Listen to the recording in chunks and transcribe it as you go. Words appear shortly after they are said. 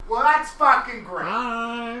Well, that's fucking great.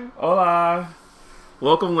 Hi. Hola.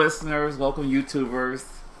 Welcome, listeners. Welcome, YouTubers.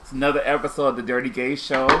 It's another episode of The Dirty Gay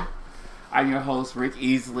Show. I'm your host, Rick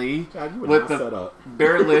Easley. God, you were with not the set up.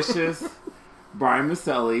 Bearlicious Brian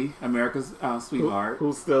Maselli, America's sweetheart.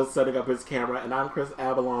 Who's still setting up his camera. And I'm Chris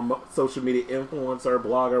Avalon, social media influencer,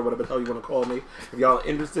 blogger, whatever the hell you want to call me. If y'all are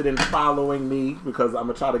interested in following me, because I'm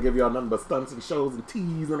going to try to give y'all nothing but stunts and shows and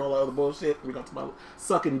teas and all that other bullshit. We're going to talk about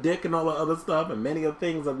sucking dick and all the other stuff and many of the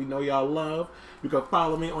things that we know y'all love. You can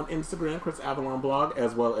follow me on Instagram, Chris Avalon Blog,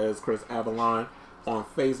 as well as Chris Avalon on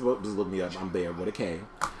Facebook. Just look me up. I'm there with a K.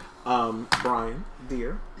 Brian,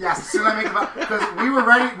 dear. Yes, so let me because we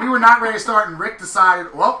were not ready to start, and Rick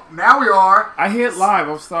decided, well, now we are. I hit live.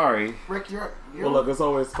 I'm sorry. Rick, you're Well, look, it's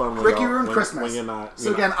always fun when Rick, you ruined Christmas. when you're not.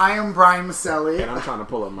 So again, I am Brian Maselli, and I'm trying to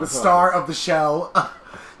pull up my the star of the show.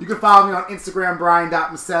 You can follow me on Instagram,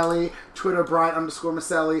 Brian.Maselli, Twitter,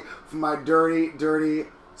 Brian_Maselli, for my dirty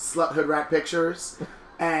slut hood rat pictures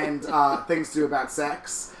and things to do about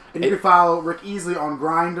sex. And you can follow Rick Easley on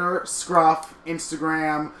Grindr, Scruff,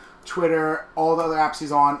 Instagram, Twitter, all the other apps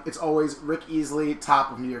he's on. It's always Rick Easley,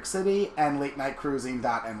 top of New York City, and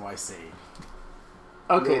latenightcruising.nyc.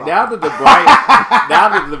 Okay, now that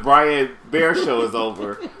the Brian Bear Show is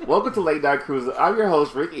over, welcome to Late Night Cruising. I'm your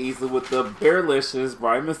host, Rick Easley, with the Bearlicious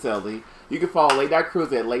Brian Maselli. You can follow Late Night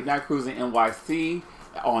Cruising at Late Night Cruising NYC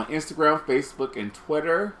on Instagram, Facebook, and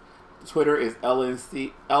Twitter. Twitter is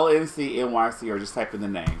LNCNYC, or just type in the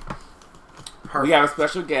name. Perfect. We have a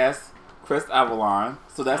special guest, Chris Avalon.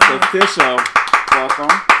 So that's the official welcome.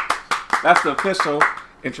 That's the official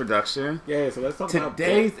introduction. Yeah, so let's talk about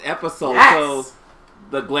Today's episode. Yes! So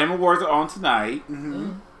the Glamour Awards are on tonight.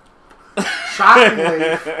 Mm-hmm.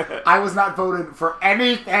 Shockingly, I was not voted for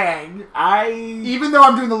anything. Even though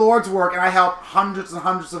I'm doing the Lord's work and I help hundreds and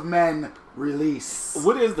hundreds of men release.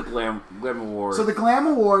 What is the Glam Awards? So the Glam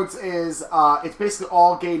Awards is it's basically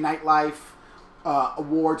all gay nightlife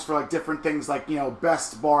awards for like different things, like, you know,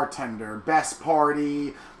 best bartender, best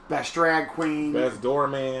party, best drag queen, best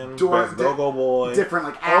doorman, best go-go boy, different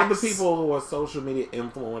like all acts. the people who are social media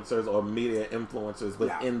influencers or media influencers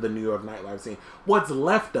within the New York nightlife scene. What's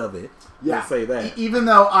left of it? Yeah, let's say that. Even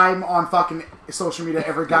though I'm on fucking social media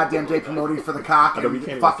every goddamn day promoting for the Cock and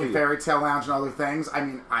fucking Fairy Tale Lounge and other things, I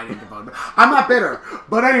mean, I didn't get voted. I'm not bitter,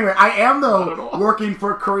 but anyway, I am though working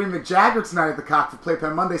for Kareem McJagger tonight at the Cock for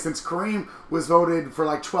Playpen Monday, since Kareem was voted for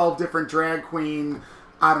like 12 different drag queen,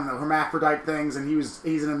 I don't know, hermaphrodite things, and he's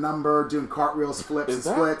in a number doing cartwheels, flips, and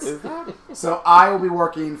splits. So I will be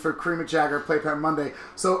working for Kareem McJagger at Playpen Monday.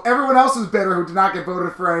 So everyone else who's bitter who did not get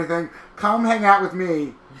voted for anything, come hang out with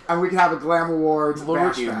me, and we can have a Glam Awards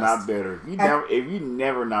bash is fest. not bitter. If you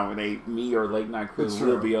never nominate me or Late Night Cruising,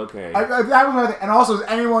 we'll be okay. That was another thing. And also,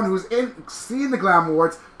 anyone who's seen the Glam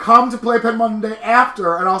Awards, come to Playpen Monday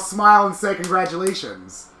after, and I'll smile and say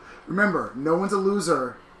congratulations. Remember, no one's a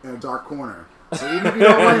loser in a dark corner. So even if you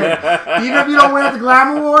don't win, at the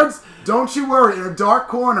Glam Awards, don't you worry. In a dark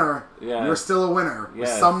corner, you're still a winner. With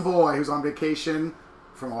some boy who's on vacation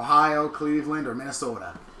from Ohio, Cleveland, or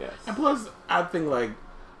Minnesota. Yes. And plus, I think like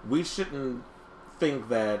we shouldn't think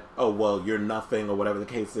that, oh well, you're nothing or whatever the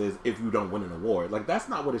case is if you don't win an award. Like, that's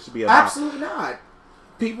not what it should be about. Absolutely not.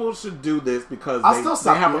 People should do this because I'll still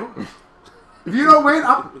suck you. If you don't win,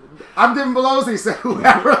 I'm Devin Belosi, so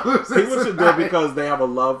whoever loses. People should do it because they have a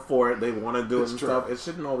love for it, they want to do it and true. stuff. It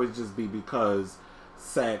shouldn't always just be because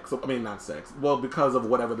not sex. Well, because of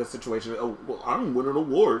whatever the situation is. Oh, well, I'm winning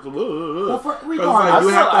awards. Well, regardless,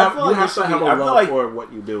 you have to have a love for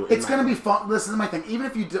what you do. It's going to be fun. Listen to my thing.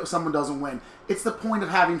 Even if someone doesn't win, it's the point of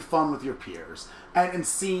having fun with your peers and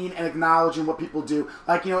seeing and acknowledging what people do.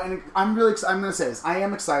 Like, you know, and I'm really excited. I'm going to say this. I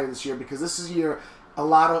am excited this year because this is a year a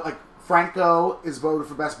lot of, like, Franco is voted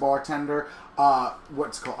for best bartender.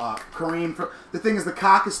 Kareem. The thing is, the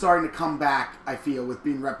Cock is starting to come back, I feel, with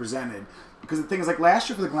being represented. Because the thing is, like, last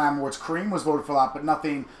year for the Glam Awards, Kareem was voted for a lot, but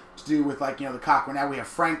nothing to do with, like, you know, the Cock. Where now we have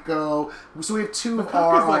Franco. So we have two of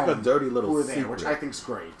our like a dirty little who are there, secret, which I think is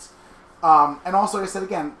great. And also, like I said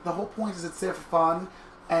again, the whole point is it's there for fun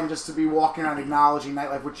and just to be walking around acknowledging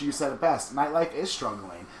nightlife, which you said it best. Nightlife is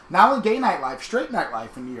struggling. Not only gay nightlife, straight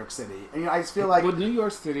nightlife in New York City. And, you know, I just feel like with New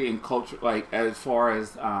York City and culture, like as far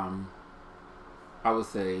as I would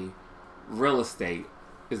say, real estate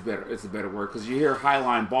is better. It's a better word because you hear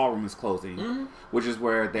Highline Ballroom is closing, which is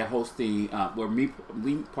where they host the where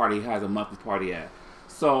Meat Party has a monthly party at.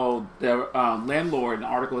 So the landlord, an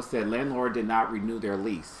article said landlord did not renew their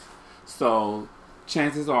lease. So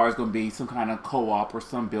chances are it's going to be some kind of co-op or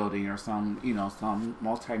some building or some, some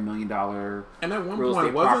multi-million-dollar and at one real point,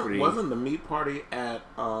 estate property. wasn't the meat party at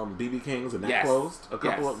BB King's and that closed a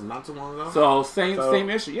couple of not too long ago? So same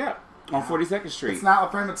issue, on 42nd Street. It's not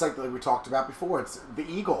a frame. It's like we talked about before. It's the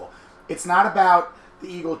Eagle. It's not about the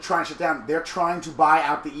Eagle trying to shut down. They're trying to buy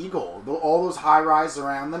out the Eagle. All those high rises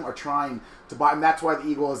around them are trying to buy, and that's why the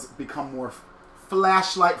Eagle has become more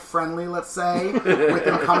flashlight friendly, let's say, with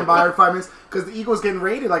them coming by every 5 minutes, because the Eagle's getting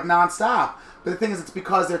raided like nonstop. But the thing is, it's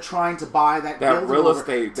because they're trying to buy that real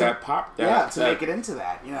estate, to make it into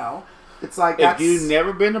that. It's like if you've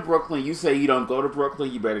never been to Brooklyn, you say you don't go to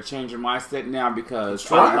Brooklyn, you better change your mindset now because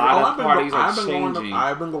a lot of parties are changing.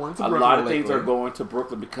 I've been going to Brooklyn. A lot of things are going to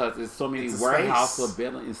Brooklyn because there's so many warehouses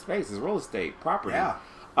building in space. It's real estate property. Yeah.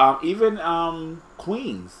 Even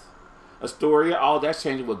Queens. Astoria, all that's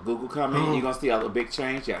changing with Google coming. You're gonna see a big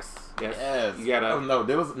change. Yes. You gotta.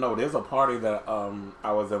 There's a party that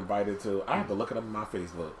I was invited to. I have to look it up on my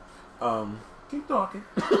Facebook. Keep talking.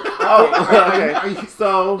 Okay. Are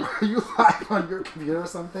you live on your computer or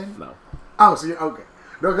something? No. Oh, so you're okay.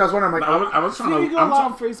 No, because I was wondering. I was trying to.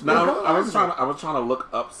 I was trying to look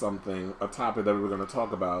up something, a topic that we were going to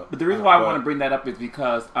talk about. But the reason why I want to bring that up is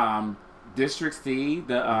because District C,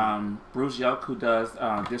 Bruce Yoke, who does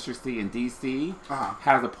District C in DC,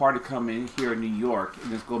 has a party coming here in New York,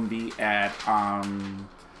 and it's going to be at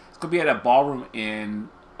a ballroom in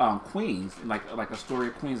Queens, like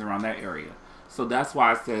Astoria, Queens, around that area. So that's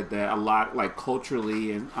why I said that a lot, like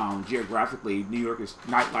culturally and geographically, New York is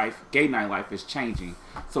gay nightlife is changing.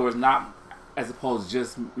 So it's not as opposed to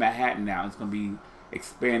just Manhattan now. It's going to be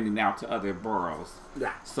expanding out to other boroughs.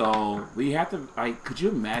 Yeah. So we have to, could you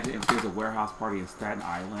imagine if there's a warehouse party in Staten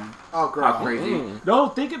Island? Oh, girl. How crazy. No,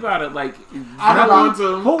 think about it. Like, I don't want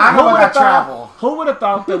to. Who would have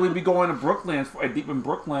thought that we'd be going to Brooklyn, deep in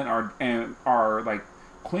Brooklyn, or like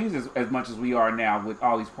Queens as much as we are now with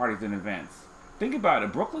all these parties and events? Think about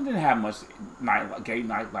it. Brooklyn didn't have much gay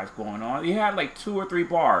nightlife going on. You had like 2 or 3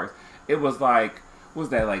 bars. It was like, was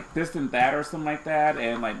that like this and that or something like that,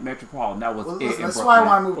 and like Metropolitan. That was it. That's why I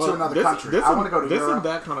want to move to another country. I want to go to this Europe. And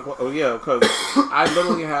that kind of. Oh yeah, because I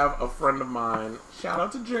literally have a friend of mine. Shout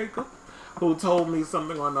out to Jacob, who told me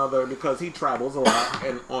something or another because he travels a lot,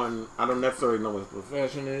 and I don't necessarily know what his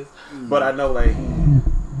profession is, but I know that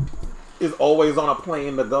he is always on a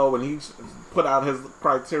plane to go, and he put out his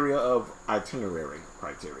itinerary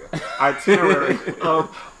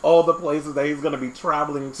of all the places that he's going to be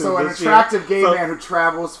traveling to. So an attractive gay man who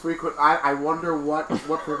travels frequent. I wonder what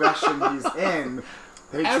profession he's in.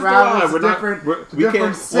 They travel to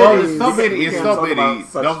different cities. Well, it's so many.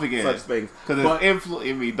 Don't forget such things. Because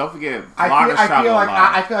don't forget.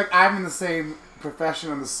 I feel like I'm in the same profession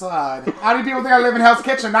on the side. How do people think I live in Hell's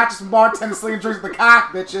Kitchen? Not just bartending, slinging drinks with the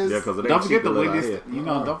cock, bitches. Yeah, because don't forget the latest.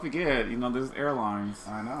 Don't forget. There's airlines.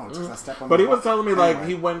 I know. It's just I step on. But he was telling me like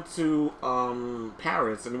he went to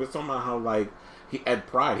Paris and he was talking about how like he at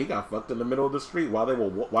Pride he got fucked in the middle of the street while they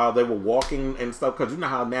were walking and stuff. Because you know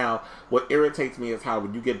how now what irritates me is how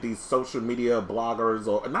when you get these social media bloggers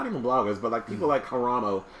or not even bloggers but like people like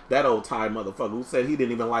Haramo, that old Thai motherfucker who said he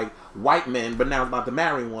didn't even like white men but now is about to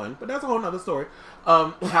marry one. But that's a whole nother story.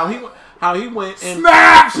 How he went and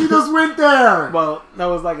snap. She just went there. Well, that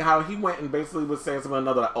was like how he went and basically was saying something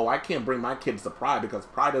another like, oh, I can't bring my kids to Pride because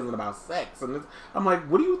Pride isn't about sex. And I'm like,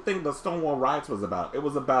 what do you think the Stonewall riots was about? It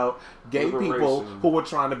was about gay people who were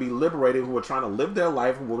trying to be liberated, who were trying to live their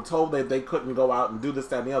life, who were told that they couldn't go out and do this,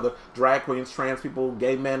 that, and the other. Drag queens, trans people,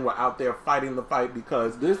 gay men were out there fighting the fight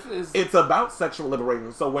because it's about sexual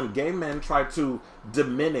liberation. So when gay men try to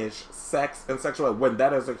diminish sex and sexuality, when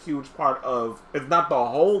that is a huge part of, it's not the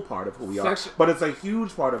whole part of who we are, but it's a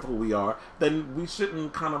huge part of who we are, then we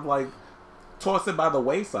shouldn't kind of like toss it by the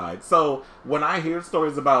wayside. So when I hear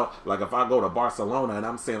stories about like if I go to Barcelona and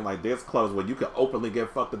I'm saying like there's clubs where you can openly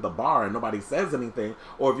get fucked at the bar and nobody says anything,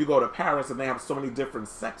 or if you go to Paris and they have so many different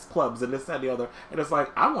sex clubs and this, that, and the other, and it's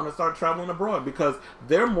like I want to start traveling abroad because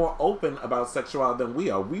they're more open about sexuality than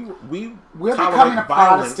we are. We're becoming a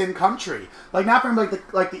Protestant country, like not from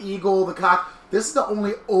like the Eagle, the cock. This is the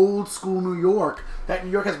only old school New York that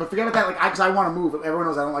New York has. But forget about that, like because I want to move. Everyone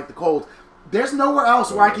knows I don't like the cold. There's nowhere else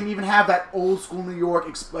where I can even have that old school New York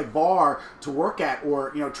like bar to work at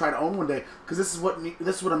or try to own one day because this is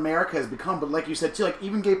what America has become. But like you said too, like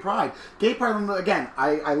even gay pride again.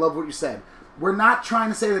 I love what you said. We're not trying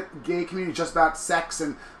to say that gay community is just about sex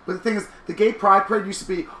but the thing is, the gay pride parade used to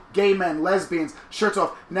be gay men, lesbians, shirts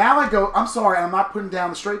off. Now I go, I'm sorry, I'm not putting down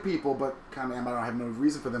the straight people, but kind of I don't have no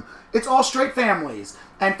reason for them. It's all straight families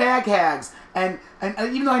and fag hags And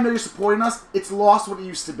even though I know you're supporting us, it's lost what it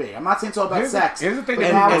used to be. I'm not saying it's all about sex. Here's the thing,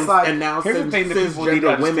 but now it's like, and now here's the thing that people need to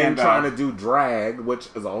cisgender women understand trying to do drag, which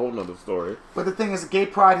is a whole nother story. But the thing is, gay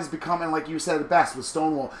pride has become, and like you said it best with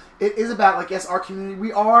Stonewall, it is about, like, yes, our community,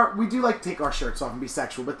 we do like to take our shirts off and be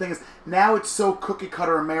sexual, but the thing is, now it's so cookie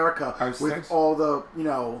cutter America with all the, you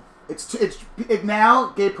know, now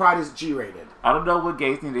gay pride is G-rated. I don't know what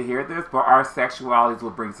gays need to hear this, but our sexuality is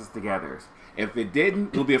what brings us together. If it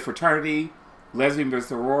didn't, it would be a fraternity, lesbian or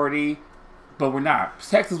sorority, but we're not.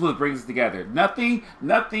 Sex is what brings us together. Nothing,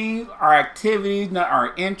 our activities, not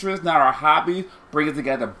our interests, not our hobbies bring us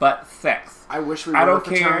together but sex. I wish we were a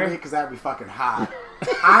fraternity because that would be fucking hot.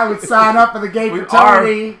 I would sign up for the gay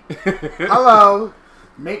fraternity. Hello.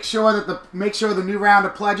 Make sure the new round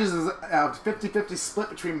of pledges is 50-50 split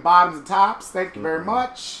between bottoms and tops. Thank you very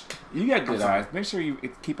much. You got good eyes. Make sure you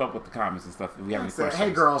keep up with the comments and stuff if we have any questions.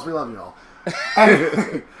 Hey girls, we love you all.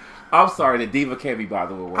 I'm sorry, the diva can't be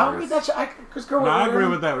bothered with words. I don't read that shit. I agree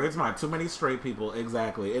with that. It's my too many straight people.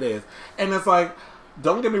 Exactly, it is. And it's like,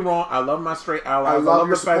 don't get me wrong, I love my straight allies. I love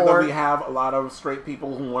the fact that we have a lot of straight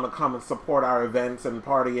people who want to come and support our events and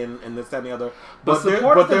party and this, that, and the other. But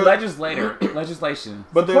support the legislation.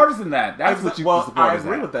 But support us in that. That's what you support. I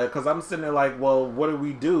agree with that because I'm sitting there like, well, what do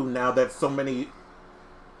we do now that so many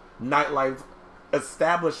nightlife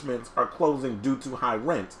establishments are closing due to high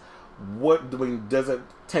rent? Does it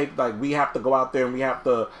take, like, we have to go out there and we have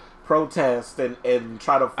to protest and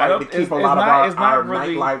try to fight to keep a lot of our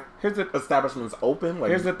nightlife establishments open? Like,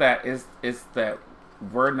 here's the that is that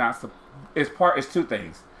we're not. It's two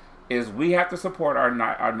things. Is we have to support our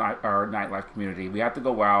nightlife community. We have to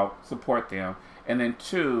go out, support them, and then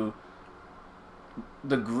two,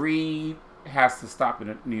 the greed has to stop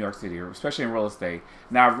in New York City, especially in real estate.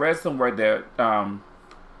 Now, I've read somewhere that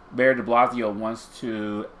Mayor de Blasio wants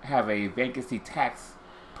to have a vacancy tax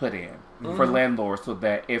put in for landlords so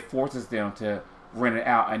that it forces them to rent it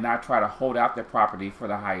out and not try to hold out their property for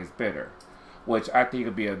the highest bidder, which I think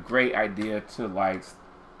would be a great idea to, like,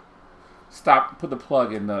 put the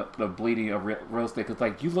plug in the bleeding of real estate. Because,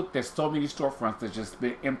 like, you look, there's so many storefronts that's just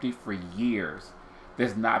been empty for years.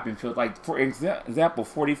 There's not been filled. Like, for example,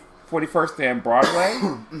 41st and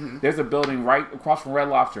Broadway, there's a building right across from Red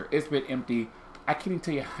Lobster. It's been empty. I can't even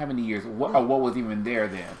tell you how many years, what was even there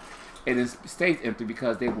then. It stays empty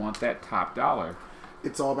because they want that top dollar.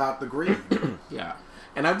 It's all about the greed. Yeah.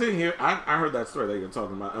 And I did hear, I heard that story that you're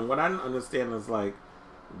talking about. And what I didn't understand is, like,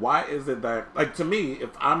 why is it that, like, to me, if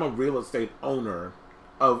I'm a real estate owner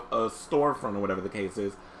of a storefront or whatever the case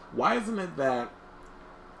is, why isn't it that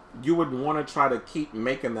you would want to try to keep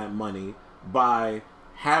making that money by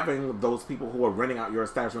having those people who are renting out your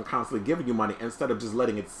establishment constantly giving you money instead of just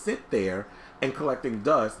letting it sit there and collecting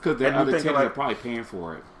dust? Because the other tenants are probably paying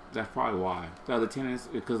for it. That's probably why. The other tenants,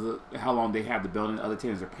 because of how long they have the building, the other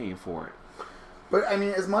tenants are paying for it. But, I mean,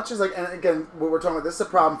 as much as, like, and again, what we're talking about, this is a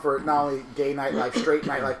problem for not only gay nightlife, straight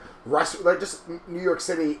nightlife, like, just New York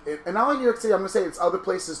City, and not only New York City, I'm going to say it's other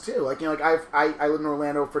places, too. Like, you know, like, I lived in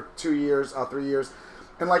Orlando for 3 years,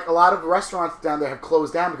 and, like, a lot of restaurants down there have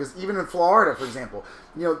closed down because even in Florida, for example,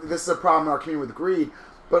 you know, this is a problem in our community with greed.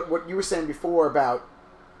 But what you were saying before about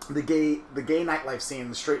the gay nightlife scene,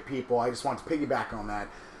 the straight people, I just want to piggyback on that.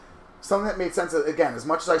 Something that made sense, again, as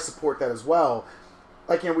much as I support that as well,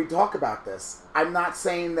 like, you know, we talk about this. I'm not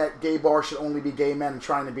saying that gay bars should only be gay men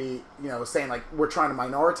trying to be, you know, saying, like, we're trying to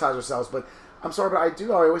minoritize ourselves, but I'm sorry, but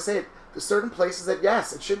I always say it. There's certain places that,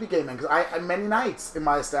 yes, it should be gay men, because I many nights in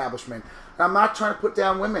my establishment, and I'm not trying to put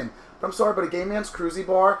down women, but I'm sorry, but a gay man's cruisy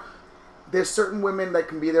bar, there's certain women that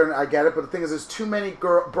can be there, and I get it, but the thing is, there's too many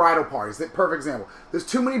bridal parties. Perfect example. There's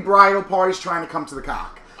too many bridal parties trying to come to the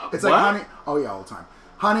cock. It's like, honey, oh yeah, all the time.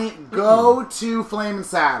 Honey, go to Flamin'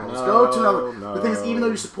 Saddles. Go to another. No. The thing is, even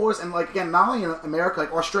though you support us, and, like, again, not only in America,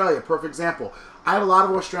 like Australia, perfect example. I have a lot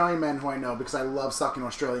of Australian men who I know because I love sucking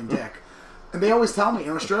Australian dick. And they always tell me,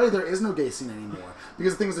 in Australia, there is no gay scene anymore.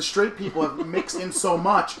 Because the thing is, the straight people have mixed in so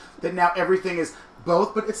much that now everything is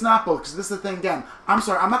both, but it's not both. Because this is the thing, again, I'm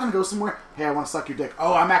sorry, I'm not going to go somewhere, hey, I want to suck your dick.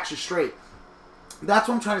 Oh, I'm actually straight. That's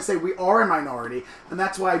what I'm trying to say. We are a minority, and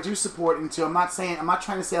that's why I do support it too. I'm not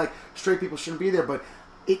trying to say, like, straight people shouldn't be there, but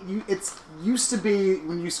it's used to be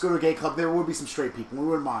when you used to go to a gay club, there would be some straight people. We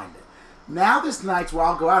wouldn't mind it. Now there's nights where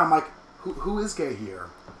I'll go out, I'm like, who is gay here?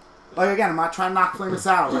 Like, again, I'm not trying to knock Flamin'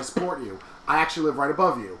 Saddles. I support you. I actually live right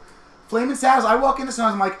above you. Flamin' Saddles, I walk into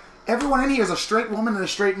sometimes, I'm like, everyone in here is a straight woman and a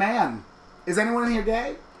straight man. Is anyone in here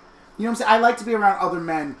gay? You know what I'm saying? I like to be around other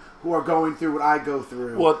men who are going through what I go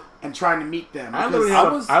through and trying to meet them. I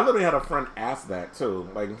literally had a friend ask that too.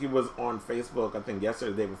 Like, he was on Facebook, I think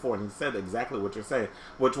yesterday, the day before, and he said exactly what you're saying,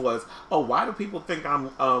 which was, "Oh, why do people think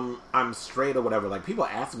I'm straight or whatever?" Like, people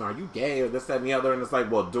ask me, "Are you gay?" or this, that, and the other, and it's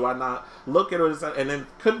like, well, do I not look at it as that? And then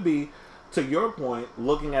could be, to your point,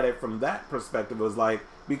 looking at it from that perspective, was like,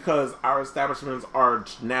 because our establishments are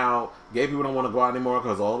now, gay people don't want to go out anymore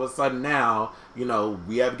because all of a sudden now, you know,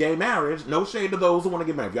 we have gay marriage. No shade to those who want to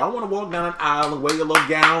get married. If y'all want to walk down an aisle and wear your little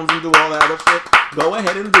gowns and do all that other shit, go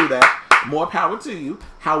ahead and do that. More power to you.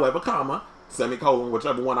 However, comma, semicolon,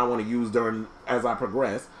 whichever one I want to use as I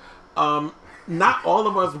progress. Not all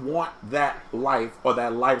of us want that life or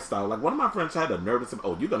that lifestyle. Like, one of my friends had a nerve to say,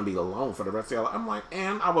 "Oh, you're going to be alone for the rest of your life." I'm like,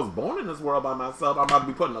 and I was born in this world by myself. I'm about to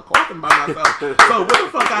be put in a coffin by myself. So what the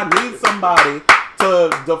fuck I need somebody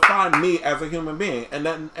to define me as a human being? And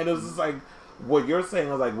it was just like, what you're saying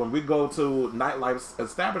is like, when we go to nightlife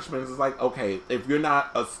establishments, it's like, okay, if you're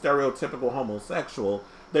not a stereotypical homosexual,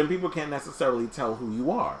 then people can't necessarily tell who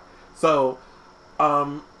you are. So,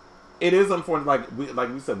 it is unfortunate, like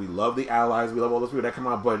we said, we love the allies, we love all those people that come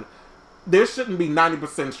out, but there shouldn't be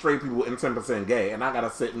 90% straight people and 10% gay. And I gotta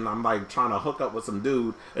sit and I'm like trying to hook up with some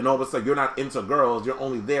dude, and all of a sudden you're not into girls, you're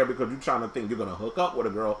only there because you're trying to think you're gonna hook up with a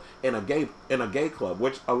girl in a gay club,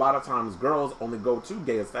 which a lot of times girls only go to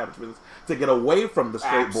gay establishments to get away from the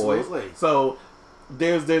straight boys. So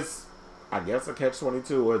there's this, I guess, a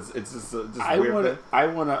catch-22, or it's just weird thing. I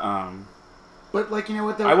wanna But, like, you know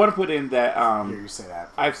what? I want to put in that. Here, you say that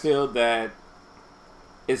first. I feel that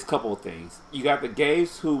it's a couple of things. You got the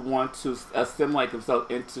gays who want to assimilate themselves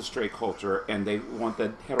into straight culture, and they want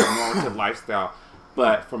the heteronormative lifestyle,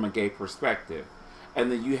 but from a gay perspective. And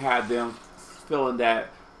then you have them feeling that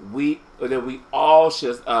we all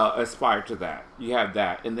should aspire to that. You have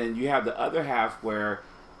that, and then you have the other half where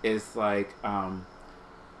it's like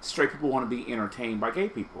straight people want to be entertained by gay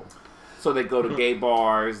people. So they go to gay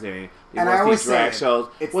bars and I always say drag shows.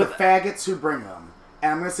 It's the faggots who bring them.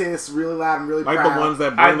 And I'm going to say this really loud and really proud. Like the ones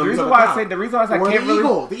that bring them to the top. The reason why I say I can't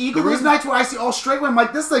really... The Eagle. There's nights where I see all straight women.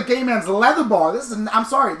 Like, this is a gay man's leather bar. I'm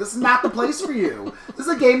sorry. This is not the place for you. This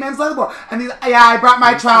is a gay man's leather bar. And I brought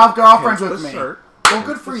my 12 girlfriends with me. Well,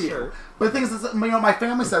 good for you. But the thing is, you know, my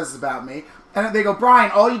family says this about me. And they go,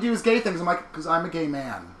 "Brian, all you do is gay things." I'm like, because I'm a gay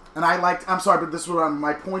man. And I'm sorry, but this is what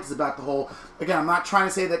my point is about the whole... Again, I'm not trying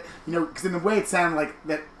to say that, you know, because in a way it sounded like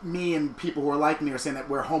that me and people who are like me are saying that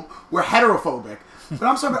we're heterophobic. But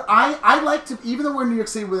I'm sorry, but I like to, even though we're in New York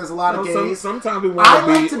City where there's a lot of gays... Sometimes we want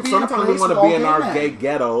to be in our gay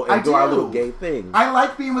ghetto and do our little gay thing. I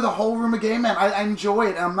like being with a whole room of gay men. I enjoy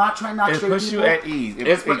it, and I'm not trying not straight people. It puts you at ease.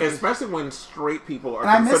 Especially when straight people are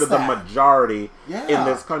considered the majority in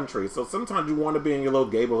this country. So sometimes you want to be in your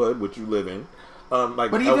little gayborhood, which you live in.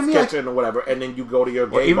 Like Hell's Kitchen or whatever, and then you go to your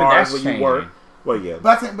gay bars where you work. Well, yeah.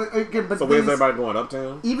 But so where's everybody going?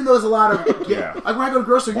 Uptown? Even though there's a lot of... Like when I go to the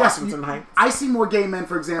grocery, Washington Heights. I see more gay men,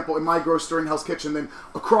 for example, in my grocery store in Hell's Kitchen than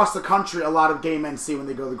across the country a lot of gay men see when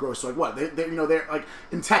they go to the grocery store. Like what? They're like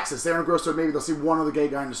in Texas, they're in a grocery store, maybe they'll see one other gay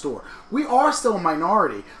guy in the store. We are still a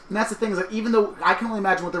minority. And that's the thing, is that even though I can only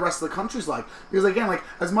imagine what the rest of the country's like, because again, like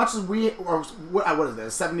as much as we are, what is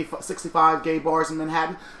this, 65 gay bars in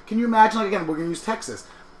Manhattan, can you imagine, like again, we're going to use Texas.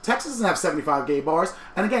 Texas doesn't have 75 gay bars.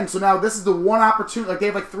 And again, so now this is the one opportunity. Like, they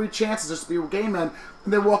have like 3 chances just to be with gay men.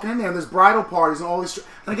 And they're walking in there, and there's bridal parties and all these...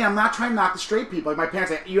 And again, I'm not trying to knock the straight people. Like, my parents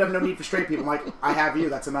say, "You have no need for straight people." I'm like, "I have you.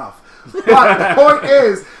 That's enough." But the point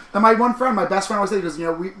is, and my one friend, my best friend always says, he goes, you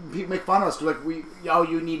know, people make fun of us. They're like,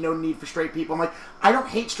 you need no need for straight people. I'm like, I don't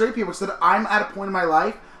hate straight people. It's that I'm at a point in my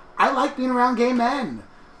life, I like being around gay men.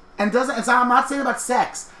 And I'm not saying about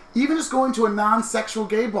sex. Even just going to a non-sexual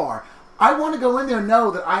gay bar, I want to go in there and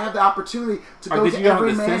know that I have the opportunity to go to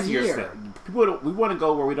every man here. We want to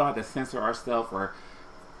go where we don't have to censor ourselves or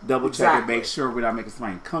double check and make sure we're not making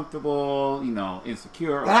somebody uncomfortable,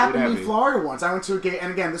 insecure. That happened to me in Florida once. I went to a gay,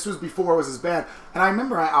 and again, this was before it was as bad. And I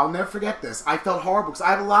remember, I'll never forget this. I felt horrible because I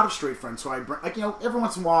have a lot of straight friends. So I bring, every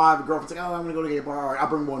once in a while, I have a girlfriend say, "Oh, I'm going to go to a gay bar." All right, I'll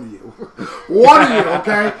bring one of you. One of you,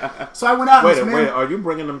 okay? So I went out. Wait, are you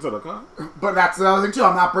bringing them to the cock? But that's the other thing too.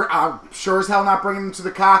 I'm sure as hell not bringing them to the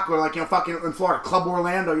cock or fucking in Florida, Club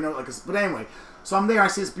Orlando, But anyway. So I'm there, I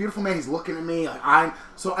see this beautiful man, he's looking at me, I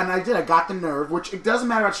got the nerve, which it doesn't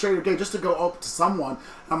matter about straight or gay, just to go up to someone,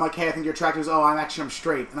 and I'm like, "Hey, I think you're attractive." He goes, "Oh, I'm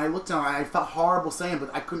straight." And I looked at him, and I felt horrible saying, but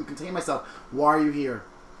I couldn't contain myself. "Why are you here?"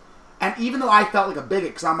 And even though I felt like a bigot,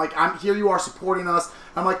 because I'm like, "I'm here, you are supporting us,"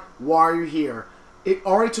 I'm like, "Why are you here?" It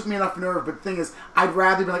already took me enough nerve, but the thing is, I'd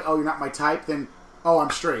rather be like, "Oh, you're not my type," than, "Oh, I'm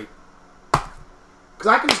straight."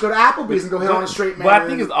 Because I can just go to Applebee's and go hit on a straight man. But I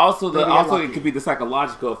think it's also it could be the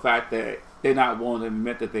psychological fact that they're not willing to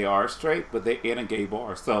admit that they are straight, but they're in a gay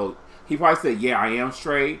bar. So he probably said, "Yeah, I am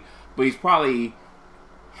straight," but he's probably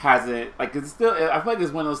hasn't it's still. I feel like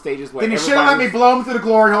it's one of those stages where then you should have let me blow him through the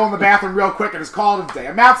glory hole in the bathroom real quick and just call it a day.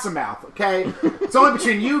 A mouth's a mouth, okay? It's only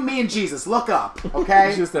between you, me, and Jesus. Look up, okay?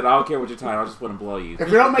 You just said, "I don't care what you're talking. I just want to blow you." If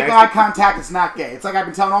we don't make eye contact, it's not gay. It's like I've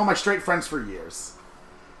been telling all my straight friends for years.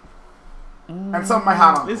 And some of my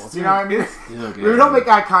hot uncles, you know what I mean? If we don't make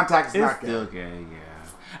eye contact, it's not gay. It's still gay, yeah.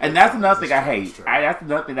 And that's another thing I hate. That's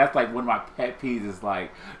another thing. That's like one of my pet peeves is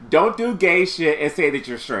like, don't do gay shit and say that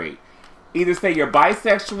you're straight. Either say you're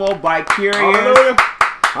bisexual, bi-curious. Hallelujah.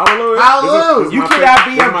 Hallelujah. Hallelujah. You cannot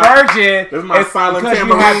be a virgin because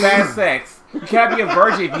you have bad sex. You can't be a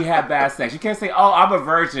virgin if you have bad sex. You can't say, "Oh, I'm a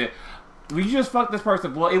virgin." Well, you just fucked this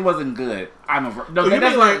person. Well, it wasn't good. I'm a virgin. No, do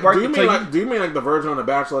you mean like the virgin on The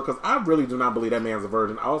Bachelor? Because I really do not believe that man's a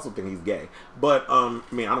virgin. I also think he's gay. But I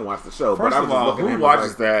mean, I don't watch the show. First but I was of all, just looking who at watches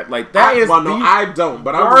like, that? Like that is. Well, no, I don't.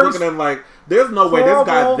 But I was looking at like, there's no way this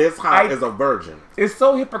guy this hot is a virgin. It's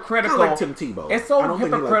so hypocritical. Kind of like Tim Tebow. It's so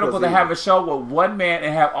hypocritical to have a show with one man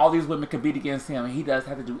and have all these women compete against him, and he doesn't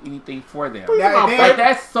have to do anything for them.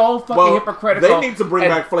 That's so fucking hypocritical. They need to bring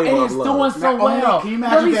back Flavor of Love. It's doing so well. Can you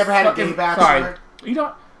imagine if they ever had a gay bachelor? Sorry. You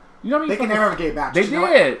know what I mean? They can never have a gay bachelor. They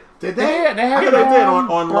did. Did they? They had it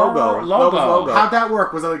on Logo. How'd that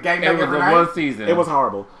work? Was it a gangbang every night? It was one season. It was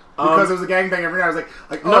horrible. Because it was a gangbang every night. I was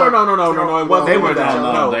like no, it wasn't. They were that.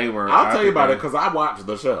 No, they were. I'll tell you about it because I watched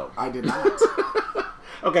the show. I did not.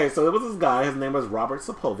 Okay, so there was this guy. His name was Robert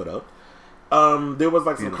Sepulveda. There was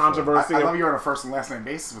like some controversy. I love you on a first and last name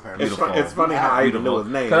basis with him. It's funny how I even knew his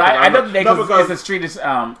name. Because I know the name because it's a street in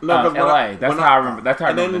L.A. That's how I remember. That's how I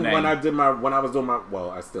remember the name. When I was doing my,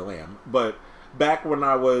 well, I still am, but back when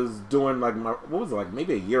I was doing like my, what was it, like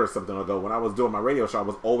maybe a year or something ago, when I was doing my radio show, I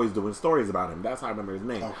was always doing stories about him. That's how I remember his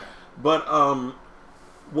name. Okay. But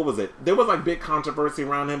what was it? There was like big controversy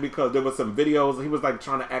around him because there was some videos. He was like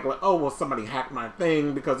trying to act like, oh, well, somebody hacked my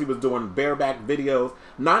thing because he was doing bareback videos,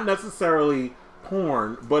 not necessarily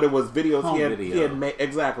porn, but it was videos he had made.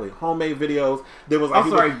 Exactly, homemade videos. There was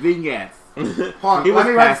like, vignettes. Hold on, let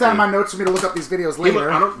me write this down in my notes for me to look up these videos later.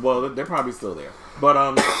 Well, they're probably still there. But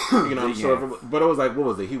you know, I'm sure. But it was like, what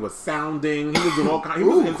was it? He was sounding. He was doing all kinds. He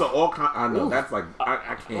was into all kinds. I know that's like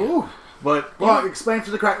I can't. Ooh. But explain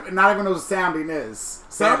for the crowd. Not everyone knows what sounding is.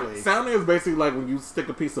 Sounding is basically like when you stick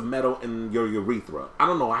a piece of metal in your urethra. I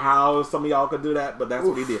don't know how some of y'all could do that, but that's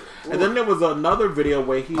what he did. And then there was another video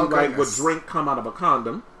where he would drink come out of a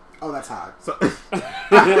condom. Oh, that's hot. So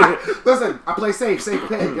listen, I play safe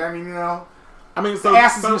pig. I mean, you know. So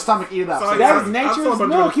ass is in your stomach, eat it up. So that was nature's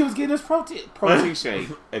milk. He was getting his protein shake.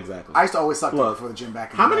 Exactly. I used to always suck it before the gym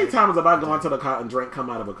back in How many times have I gone to the car and drink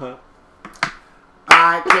come out of a cup?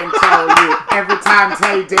 I can tell you every time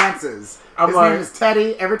Teddy dances. His name is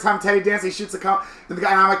Teddy. Every time Teddy dances, he shoots a cup. And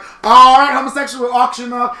I'm like, all right, homosexual, we'll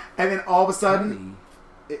auction up. And then all of a sudden,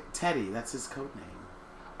 Teddy, that's his code name.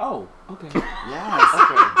 Oh, okay. Yes.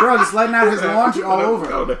 Okay. Bro, just letting out his laundry all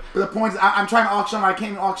over. But the point is, I'm trying to auction off. I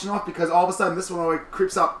can't even auction off because all of a sudden this one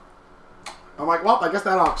creeps up. I'm like, well, I guess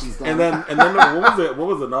that auction's done. And then what was it? What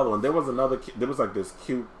was another one? There was like this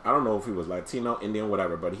cute, I don't know if he was Latino, Indian,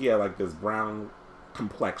 whatever, but he had like this brown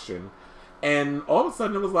complexion. And all of a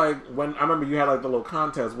sudden, it was like when I remember you had like the little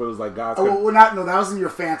contest where it was like guys. That was in your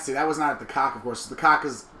fancy. That was not at the Cock, of course. The Cock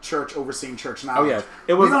is church overseeing church knowledge. Oh yeah,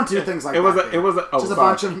 it was. We don't do things like that. It was a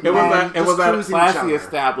bunch of men. It was a classy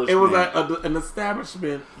establishment. It was an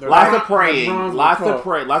establishment. Lots of praying. Lots of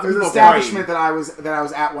praying. Lots of people praying. Establishment that I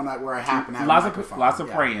was at one night where I happened to have lots of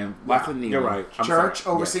praying. Lots of kneeling. You're right. Church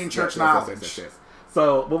overseeing church knowledge. Yes.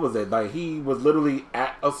 So, what was it? Like, he was literally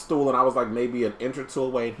at a stool, and I was like maybe an inch or two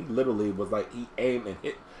away, and he literally was like, he aimed and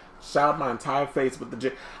shot my entire face with the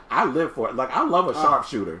jig. I live for it. Like, I love a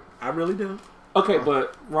sharpshooter. I really do. Okay,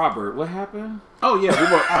 but Robert, what happened? Oh, yeah. I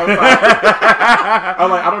was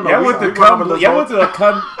like, I don't know. Y'all went to a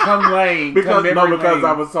come lane. Because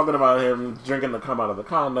I was talking about him drinking the cum out of the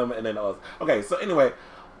condom, and then I was... Okay, so anyway...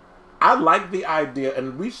 I like the idea,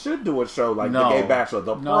 and we should do a show like The Gay Bachelor.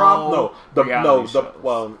 Well,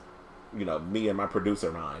 you know, me and my producer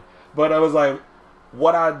and I. But I was like,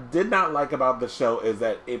 what I did not like about the show is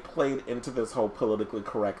that it played into this whole politically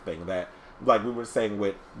correct thing that, like we were saying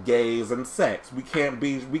with gays and sex, we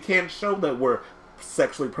can't show that we're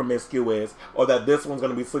sexually promiscuous, or that this one's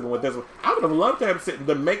going to be sleeping with this one. I would have loved to have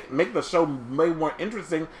to make the show way more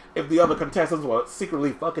interesting if the other contestants were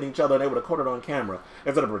secretly fucking each other and they would have caught it on camera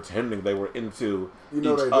instead of pretending they were into each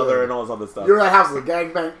other and all this other stuff. You're in that house with a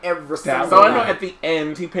gangbang every single So I know at the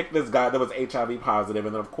end he picked this guy that was HIV positive,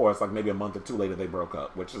 and then of course like maybe a month or two later they broke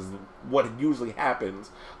up, which is what usually happens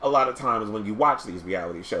a lot of times when you watch these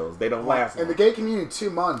reality shows. They don't last long. In the gay community, 2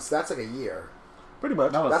 months, that's like a year. Pretty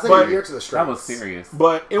much. That's like a year to the streets. That was serious.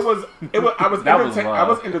 But I was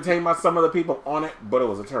entertained by some of the people on it, but it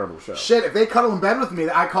was a terrible show. Shit, if they cuddle in bed with me,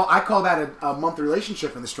 I call that a month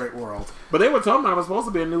relationship in the straight world. But they were telling me it was supposed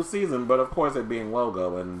to be a new season, but of course it being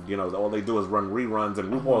Logo, and all they do is run reruns,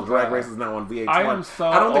 and RuPaul's Drag Race is now on VH1.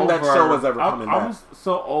 I don't think that show is ever coming back. I'm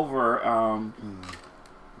so over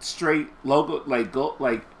straight Logo,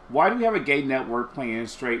 why do we have a gay network playing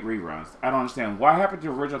straight reruns? I don't understand. What happened to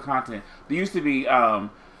original content? There used to be, what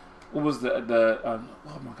was oh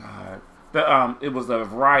my god. It was a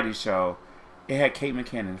variety show. It had Kate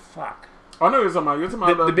McKinnon. Fuck. Oh no, you're talking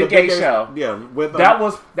about the Big Gay Show. Yeah, with that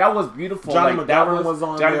was beautiful. Johnny McGovern was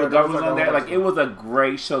on there. Johnny McGovern was on there. Like, it was a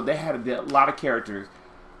great show. They had a lot of characters.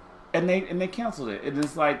 And they canceled it. And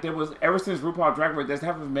it's like there was, ever since RuPaul Drag Race, there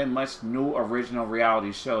haven't been much new original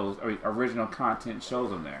reality shows or original content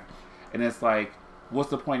shows on there. And it's like, what's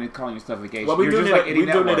the point in calling yourself a gay show? Well,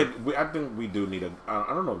 I think we do need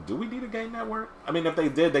I don't know, do we need a gay network? I mean, if they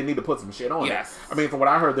did, they need to put some shit on it. I mean, from what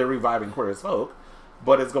I heard, they're reviving Queer as Folk,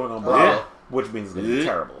 but it's going on Bravo, which means it's going to be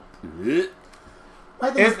terrible.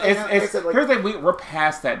 Here's the thing, we're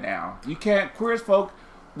past that now. You can't, Queer as Folk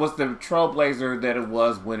was the trailblazer that it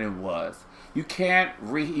was when it was. You can't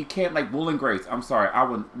like Will and Grace. I'm sorry,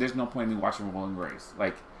 there's no point in me watching Will and Grace.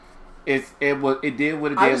 Like, it did what it did.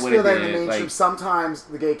 I just feel that in the mainstream, sometimes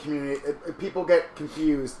the gay community, people get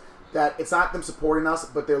confused that it's not them supporting us,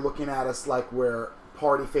 but they're looking at us like we're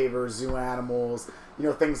party favors, zoo animals,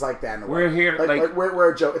 things like that. We're here, like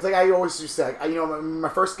we're a joke. It's like I always used to say, my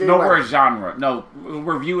first gay we're a genre. No,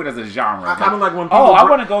 we're viewed as a genre. I don't like when people I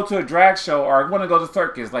want to go to a drag show or I want to go to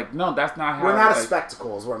circus. Like, no, that's not how. We're not a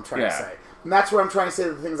spectacle, is what I'm trying to say. And that's what I'm trying to say.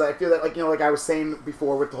 The things I feel that, like I was saying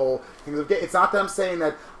before with the whole things of gay. It's not that I'm saying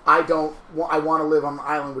that I want to live on an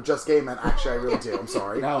island with just gay men. Actually, I really do. I'm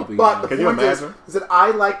sorry. That would be but the point is that I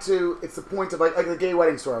like to. It's the point of like the gay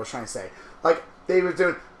wedding story I was trying to say. Like, they were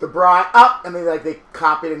doing the bride up, and they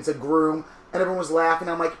copied it and said groom, and everyone was laughing.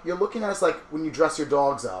 I'm like, you're looking at us like when you dress your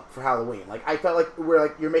dogs up for Halloween. Like, I felt like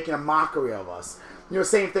you're making a mockery of us.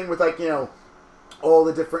 Same thing with all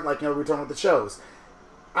the different we were talking about the shows.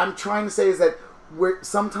 I'm trying to say is that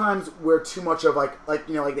sometimes we're too much of like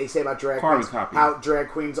they say about drag queens, how drag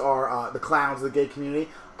queens are the clowns of the gay community.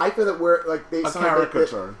 I feel that we're like they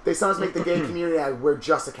sometimes make the gay community out we're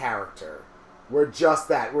just a character. We're just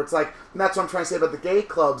that. Where it's like, and that's what I'm trying to say about the gay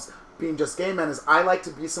clubs being just gay men is I like to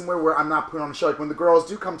be somewhere where I'm not putting on a show. Like when the girls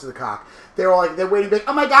do come to the cock, they're all like, they're waiting, like,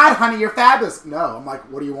 oh my god, honey, you're fabulous. No, I'm like,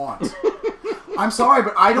 what do you want? I'm sorry,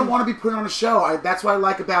 but I don't want to be put on a show. That's what I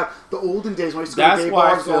like about the olden days when I used to go to gay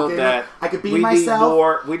bars. I could be myself.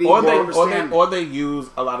 Or they use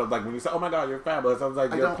a lot of when you say, "Oh my God, you're fabulous." I was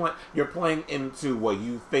like, you're playing into what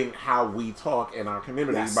you think how we talk in our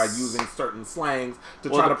community by using certain slangs to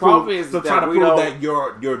try to prove that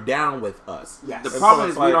you're down with us. Yes. The problem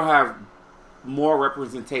is we don't have more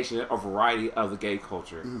representation or variety of the gay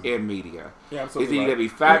culture in media. Yeah, absolutely. You got to be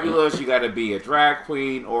fabulous, you got to be a drag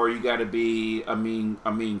queen, or you got to be a mean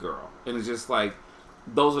girl. And it's just like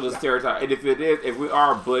those are the stereotypes. And if we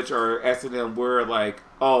are Butch or S&M, we're like,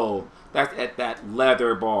 oh, that's at that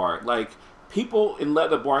leather bar. Like, people in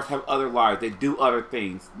leather bars have other lives. They do other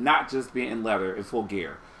things, not just being in leather in full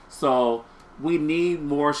gear. So we need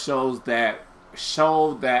more shows that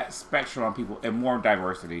show that spectrum on people and more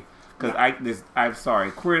diversity. Because I'm sorry,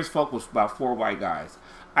 Queer as Folk was about 4 white guys.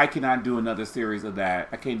 I cannot do another series of that.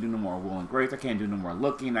 I can't do no more Will and Grace. I can't do no more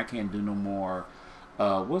Looking. I can't do no more.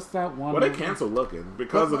 What's that one? Well, they canceled Looking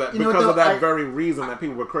because of that. Because of that very reason that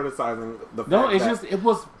people were criticizing the. No, it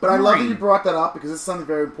was. But boring. I love that you brought that up because it's something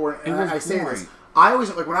very important. And I say this. I always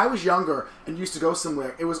when I was younger and used to go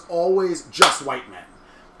somewhere, it was always just white men.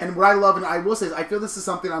 And what I love, and I will say, is I feel this is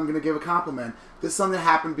something I'm going to give a compliment. This is something that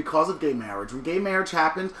happened because of gay marriage. When gay marriage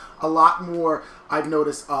happened, a lot more, I've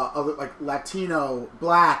noticed, other Latino,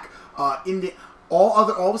 Black, Indian, all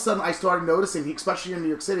of a sudden I started noticing, especially in New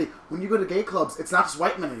York City, when you go to gay clubs, it's not just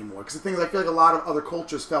white men anymore. Because the thing is, I feel like a lot of other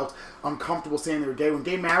cultures felt uncomfortable saying they were gay. When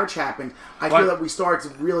gay marriage happened, I feel that we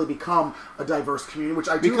started to really become a diverse community, which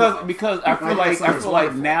I do love. Because I feel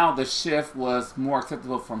like now the shift was more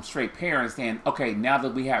acceptable from straight parents saying, okay, now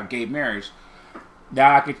that we have gay marriage,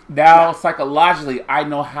 psychologically I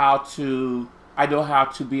know how to I know how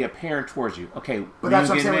to be a parent towards you. Okay, but that's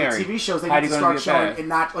what I'm saying. With TV shows, they need to start showing, and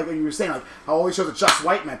not like you were saying, like how all these shows are just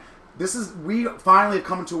white men. We finally have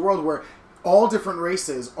come into a world where all different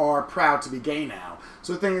races are proud to be gay now.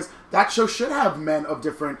 So the thing is, that show should have men of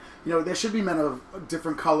different, there should be men of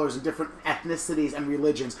different colors and different ethnicities and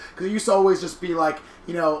religions. Because it used to always just be like,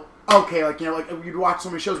 okay, like you'd watch so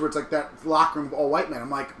many shows where it's like that locker room of all white men. I'm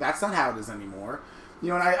like, that's not how it is anymore.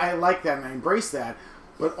 And I like that and I embrace that.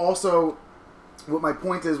 But also, what my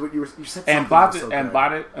point is, what you said something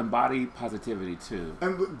and body positivity too.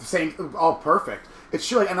 And saying, perfect. It's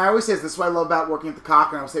true. And I always say this is what I love about working at the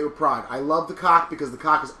Cock, and I will say it with pride. I love the Cock because the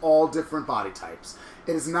Cock is all different body types.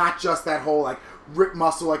 It is not just that whole like ripped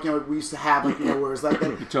muscle like we used to have where it's like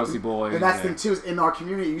that. Chelsea boys. And that's the thing too is in our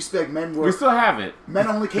community it used to be like men were. We still have it. Men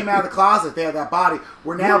only came out of the closet. They had that body.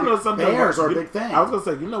 Where now bears are a big thing. I was gonna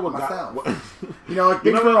say, myself. Like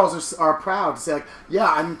big girls are proud to say like,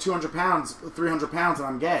 yeah, I'm 200 pounds, 300 pounds, and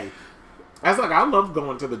I'm gay. That's like I love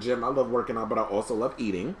going to the gym. I love working out, but I also love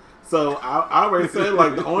eating. So I already said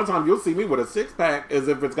like the only time you'll see me with a 6-pack is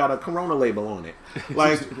if it's got a Corona label on it.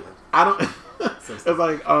 Like I don't. It's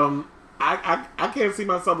like I can't see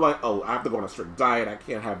myself like, oh, I have to go on a strict diet. I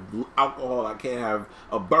can't have alcohol. I can't have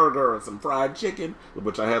a burger or some fried chicken,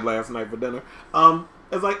 which I had last night for dinner.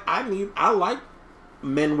 It's like I like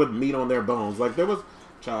men with meat on their bones. Like there was,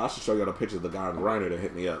 child, I should show you the picture of the guy on Grindr that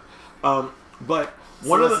hit me up. But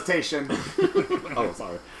one of the oh,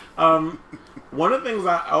 sorry. One of the things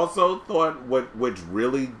I also thought which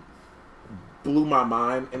really blew my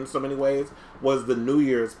mind in so many ways was the New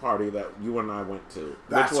Year's party that you and I went to.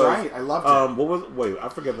 That's right. I loved it. What was? Wait, I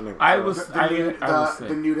forget the name.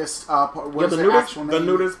 The nudist. The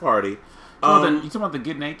nudist party. You talking about the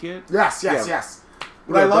Get Naked? Yes.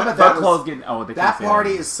 What I love about that clothes getting. Oh, that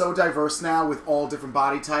party is so diverse now with all different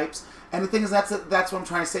body types. And the thing is, that's what I'm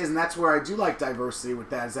trying to say, and that's where I do like diversity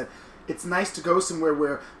with that. Is that it's nice to go somewhere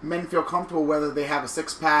where men feel comfortable whether they have a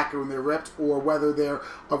 6-pack or when they're ripped, or whether they're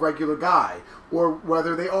a regular guy, or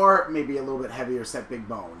whether they are maybe a little bit heavier, set big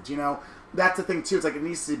boned. That's the thing too. It's like it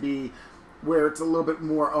needs to be where it's a little bit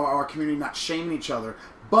more our community not shaming each other.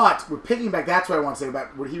 But with piggyback, that's what I want to say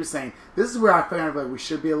about what he was saying. This is where I find like we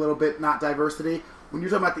should be a little bit not diversity. When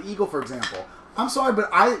you're talking about the Eagle, for example, I'm sorry,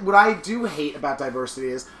 but what I do hate about diversity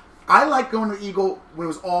is I like going to the Eagle when it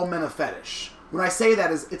was all men of fetish. When I say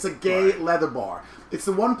that is it's a gay leather bar. It's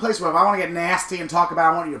the one place where if I want to get nasty and talk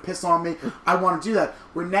about I want you to piss on me, I want to do that.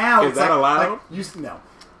 Where now is that allowed? No.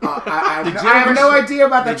 I have no idea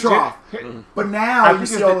about that trough. But now you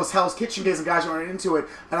see all those Hell's Kitchen days and guys running into it,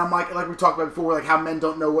 and I'm like we talked about before, like how men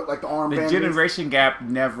don't know what like the armband. The generation gap it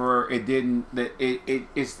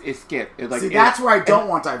skipped. That's where I don't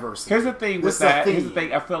want diversity. Here's the thing with that. Here's the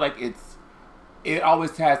thing. I feel like it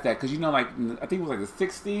always has that because like I think it was like the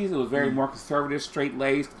 60s. It was very more conservative, straight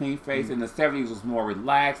laced, clean face. In the 70s, it was more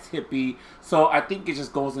relaxed, hippie. So I think it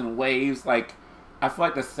just goes in waves. Like I feel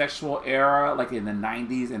like the sexual era, like in the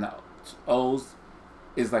 90s and the O's,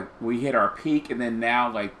 is like we hit our peak, and then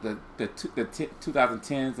now like the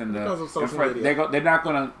 2010s and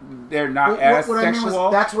they're not as sexual.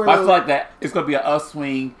 That's where I feel like that it's gonna be an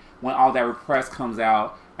upswing when all that repressed comes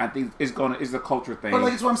out. I think it's a culture thing. But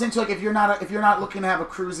like it's what I'm saying too. Like if you're not looking to have a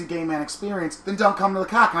cruisy gay man experience, then don't come to the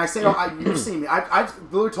Cock. And I say, you've seen me. I've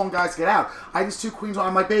literally told guys to get out. I had these 2 queens on.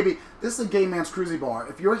 I'm like, baby, this is a gay man's cruisy bar.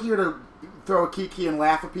 If you're here to throw a kiki and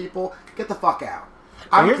laugh at people, get the fuck out.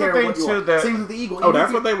 I don't care what you are. Same with the Eagle. Oh,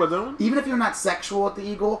 that's what they were doing? Even if you're not sexual at the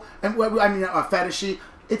Eagle, and I mean a fetishy,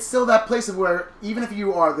 it's still that place of where even if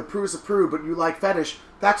you are the prudes of prude, but you like fetish,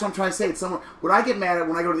 that's what I'm trying to say. It's somewhere. What I get mad at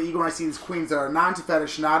when I go to the Eagle and I see these queens that are not into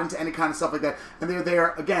fetish, not into any kind of stuff like that, and they're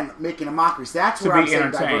there again making a mockery. So that's where I'm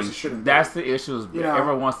saying diversity shouldn't. That's the issue.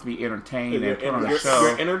 Everyone wants to be entertained and put on a show.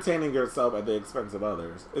 You're entertaining yourself at the expense of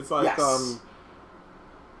others. It's like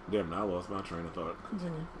damn, now I lost my train of thought.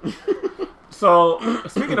 Continue. So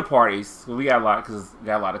speaking of parties, we got a lot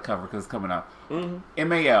to cover because it's coming up. Mm-hmm.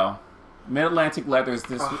 MAL. Mid-Atlantic Leathers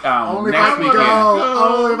this next weekend.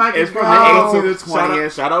 It's from the 18th to the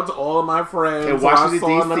 20th. Shout out to all of my friends in Washington,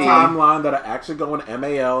 D.C. on the timeline that are actually going to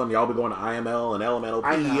MAL, and y'all be going to IML and LMNOP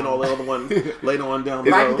and all the other ones later on down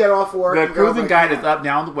the road. I can get off work. The cruising guide is up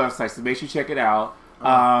now on the website, so make sure you check it out.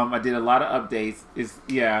 I did a lot of updates.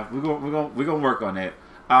 We're gonna work on it.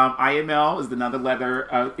 IML is another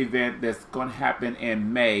leather event that's going to happen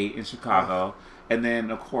in May in Chicago. And then,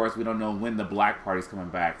 of course, we don't know when the black party's coming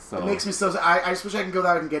back. So it makes me so. I just wish I could go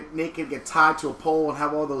there and get naked, get tied to a pole, and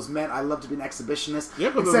have all those men. I love to be an exhibitionist. Yeah,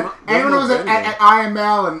 but anyone who's at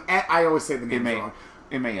IML and I always say the name wrong.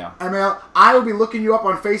 MAL. MAL. I will be looking you up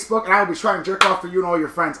on Facebook, and I will be trying to jerk off for you and all your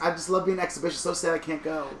friends. I just love being an exhibition. So sad I can't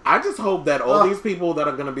go. I just hope that all these people that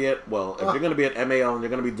are going to be at, well, if you're going to be at MAL and you're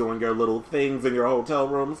going to be doing your little things in your hotel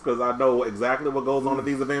rooms, because I know exactly what goes on at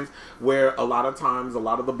these events, where a lot of times, a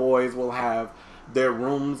lot of the boys will have their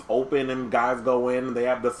rooms open and guys go in and they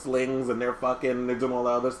have the slings and they're fucking, they're doing all the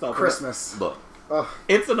other stuff. Christmas. Look,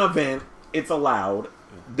 it's an event. It's allowed.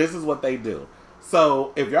 This is what they do.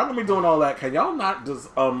 So, if y'all gonna be doing all that, can y'all not just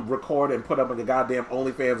record and put up on your goddamn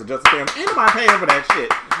OnlyFans or Just Fans? Ain't nobody paying for that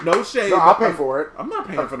shit. No shade. No, I'll pay for it. I'm not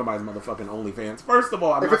paying for nobody's motherfucking OnlyFans. First of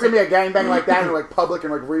all, if it's gonna be a gangbang like that and like public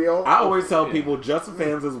and like real, I always tell people Just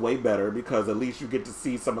Fans is way better because at least you get to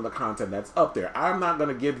see some of the content that's up there. I'm not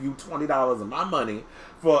gonna give you $20 of my money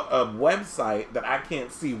for a website that I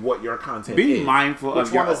can't see what your content is. Be mindful of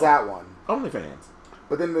which one is that one? OnlyFans.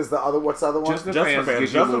 But then there's the other. What's the other one? Just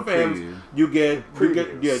for fans. You get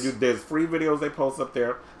there's free videos they post up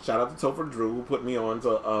there. Shout out to Topher Drew who put me on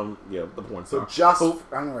to the porn star. So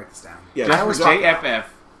I'm gonna write this down. Yeah, JFF.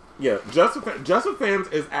 Yeah, Just for Fans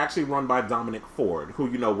is actually run by Dominic Ford, who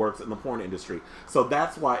works in the porn industry. So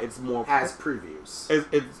that's why it's more as previews.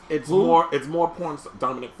 It's more porn.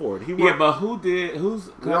 Dominic Ford. But who's?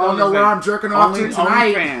 We all know where I'm jerking off to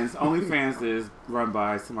tonight. OnlyFans is run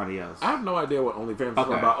by somebody else. I have no idea what OnlyFans is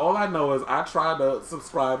run by. All I know is I tried to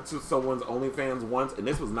subscribe to someone's OnlyFans once, and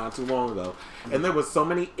this was not too long ago. And there was so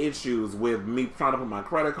many issues with me trying to put my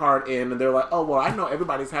credit card in, and they're like, "Oh, well, I know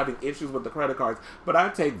everybody's having issues with the credit cards, but I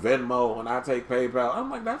take Venmo and I take PayPal."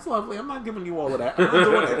 I'm like, "That's lovely. I'm not giving you all of that. I'm not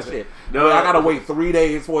doing that shit." No, I gotta wait 3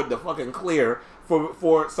 days for it to fucking clear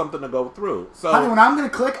for something to go through. So, honey, when I'm gonna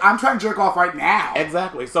click, I'm trying to jerk off right now.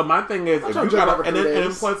 Exactly. So my thing is, if you gotta,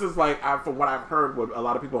 and plus it's like, from what I've heard with a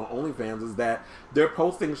lot of people on OnlyFans is that they're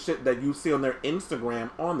posting shit that you see on their Instagram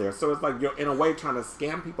on there. So it's like you're in a way trying to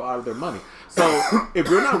scam people out of their money. So if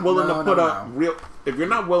you're not willing to put up real, if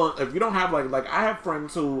you don't have like I have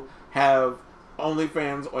friends who have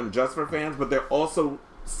OnlyFans on Just for Fans, but they're also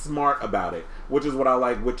smart about it, which is what I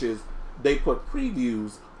like, which is they put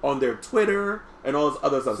previews on their Twitter and all this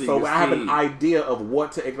other stuff. So I have an idea of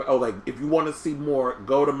what to expect. Oh, like if you want to see more,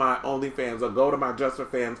 go to my OnlyFans or go to my Just for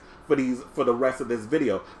Fans for the rest of this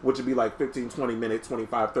video, which would be like 15, 20 minutes,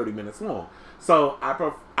 25, 30 minutes long. So I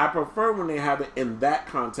prefer when they have it in that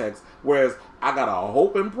context, whereas I gotta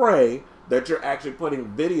hope and pray that you're actually putting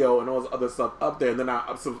video and all this other stuff up there, and then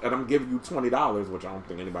I'm giving you $20, which I don't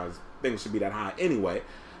think anybody's thing should be that high anyway.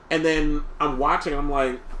 And then I'm watching, I'm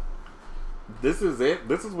like, this is it?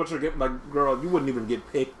 This is what you're getting? Like, girl, you wouldn't even get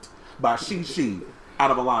picked by She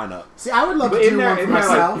out of a lineup. See, I would love to do one for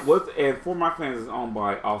myself. And For My Fans is owned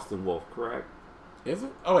by Austin Wolf, correct? Is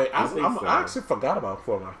it? Oh, wait, I actually forgot about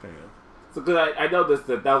For My Fans. So, because I know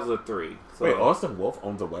that was a 3. So, wait, Austin Wolf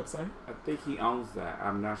owns a website? I think he owns that.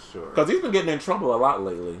 I'm not sure. Because he's been getting in trouble a lot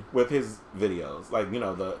lately with his videos. Like,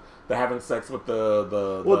 the having sex with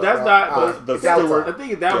the steward. I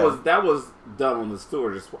think that was done on the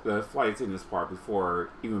steward, the flight attendant's part before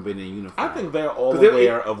even being in uniform. I think they're all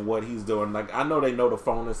aware of what he's doing. Like, I know they know the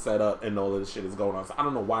phone is set up and all of this shit is going on. So I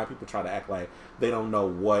don't know why people try to act like they don't know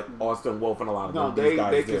what Austin Wolf and a lot of these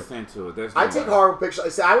guys do. They consent to it. I take horrible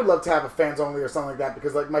pictures. See, I would love to have a fans only or something like that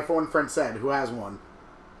because, like, my one friend said, who has one,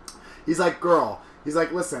 he's like, girl, he's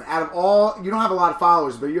like, listen, out of all, you don't have a lot of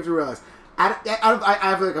followers, but you have to realize, I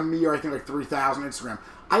have like a meter, I think like 3,000 Instagram.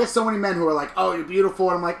 I get so many men who are like, "Oh, you're beautiful,"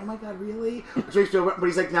 and I'm like, "Oh my god, really?" But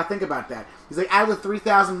he's like, "Now think about that." He's like, "Out of the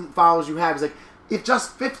 3,000 followers you have, he's like, if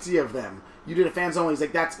just 50 of them you did a fans only, he's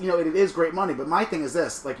like, that's it is great money." But my thing is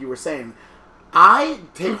this, like you were saying, I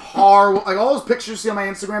take horrible, like all those pictures you see on my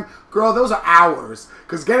Instagram, girl, those are hours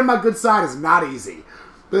because getting my good side is not easy.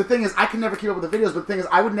 But the thing is, I can never keep up with the videos. But the thing is,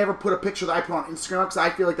 I would never put a picture that I put on Instagram because I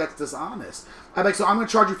feel like that's dishonest. I'm like, so I'm going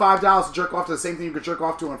to charge you $5 to jerk off to the same thing you could jerk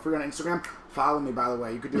off to on free on Instagram. Follow me, by the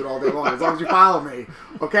way. You could do it all day long as long as you follow me.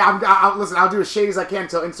 Okay, I'll do as shady as I can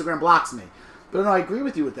until Instagram blocks me. But no, I agree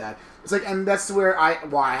with you with that. It's like, and that's where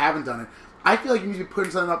why I haven't done it. I feel like you need to be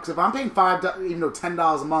putting something up because if I'm paying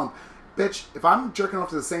 $10 a month, bitch, if I'm jerking off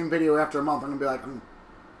to the same video after a month, I'm gonna be like,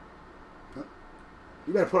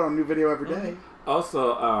 you better put on a new video every day.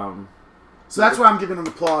 Also, so that's why I'm giving them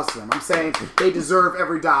applause to them. I'm saying they deserve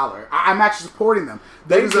every dollar. I'm actually supporting them.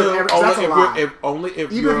 They deserve every. That's a lot. Even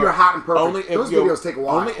if you're hot and perfect, those videos take a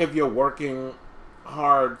while. Only if you're working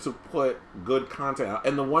hard to put good content out.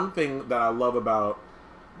 And the one thing that I love about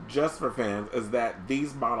Just for Fans is that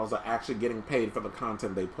these models are actually getting paid for the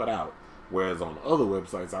content they put out, whereas on other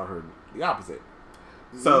websites I heard the opposite.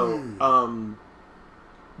 So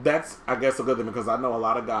that's, I guess, a good thing because I know a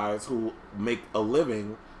lot of guys who make a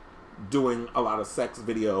living doing a lot of sex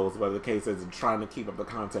videos, whatever the case is, and trying to keep up the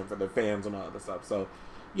content for their fans and all that stuff. So,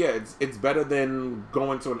 yeah, it's better than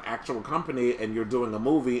going to an actual company and you're doing a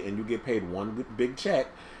movie and you get paid one big check,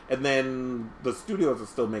 and then the studios are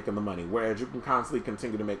still making the money, whereas you can constantly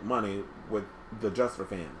continue to make money with the Just for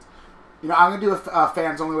Fans. You know, I'm going to do a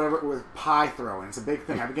fans only whatever with pie throwing. It's a big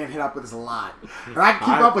thing. I've been getting hit up with this a lot. And I can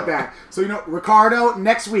keep up with that. So, you know, Ricardo,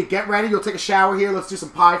 next week, get ready. You'll take a shower here. Let's do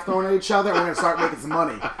some pie throwing at each other, and we're going to start making some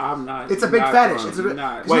money. I'm not. It's a big fetish. It's a big,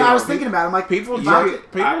 I was thinking about it. I'm like, people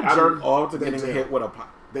jerk off to getting hit with a pie.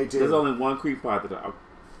 They do. There's only one cream pie that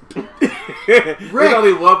There's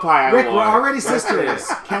only one pie I Rick, want. we're already sisters.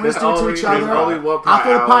 Can we just do it to each other? There's only one pie. I'll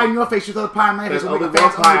throw the pie in your face. You throw the pie in my face. There's only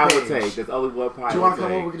one pie I would take. There's only one pie. Do you want to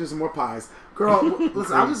come over? We can do some more pies. Girl,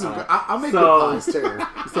 listen, I'll make good pies too.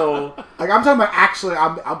 So, like I'm talking about actually,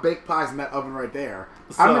 I'll bake pies in that oven right there.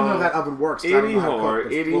 I don't even know if that oven works. Eddie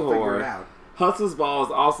Horde. Hustle's Ball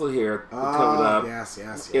is also here coming up. Yes.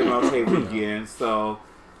 MLK weekend. So,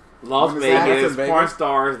 Las Vegas, Porn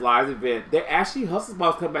Stars live event. They actually Hustle's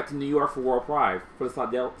Ball is coming back to New York for World Pride for the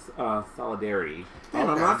Solidarity.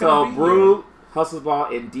 So, Brew, Hustle's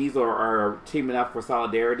Ball, and Diesel are teaming up for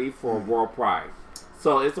Solidarity for World Pride.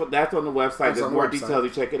 So that's on the website. There's more details.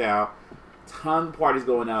 You check it out. Ton of parties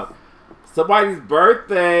going up. Somebody's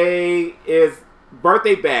birthday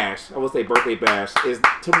bash. I will say birthday bash is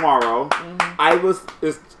tomorrow.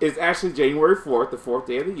 It's actually January 4th, the 4th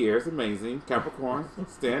day of the year. It's amazing. Capricorn,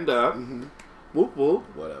 stand up. Whoop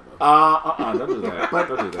whoop. Whatever. Don't do that. But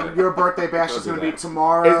don't do that. Your birthday bash is going to be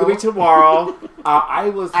tomorrow. It's going to be tomorrow. I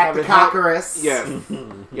was at the Cockerus.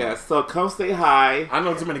 Yes. So come say hi. I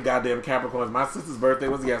know too many goddamn Capricorns. My sister's birthday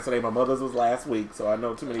was yesterday. My mother's was last week. So I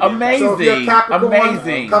know too many. Amazing. So if you're a Capricorn,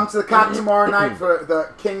 Amazing. Come to the Cock tomorrow night for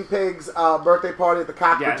the King Pig's birthday party at the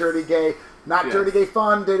Cock for Dirty Gay. Not Dirty Gay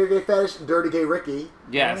Fun, Dirty Gay Fetish, Dirty Gay Ricky.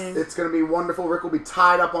 Yes. It's going to be wonderful. Rick will be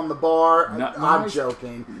tied up on the bar. I'm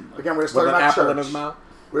joking. Again, we're just talking about church. In his mouth?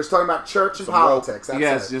 We're just talking about church and politics.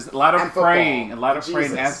 That's it. Just a lot of praying. A lot of praying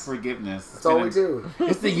and ask forgiveness. That's all we do.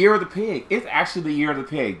 It's the year of the pig. It's actually the year of the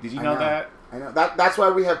pig. Did you know that? I know. That's why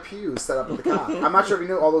we have pews set up at the Cock. I'm not sure if you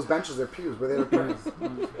knew all those benches are pews, but they're pews.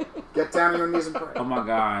 Get down on your knees and pray. Oh my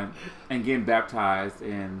God. And getting baptized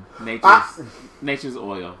in nature's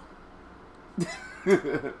oil.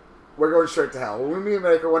 We're going straight to hell. When we meet in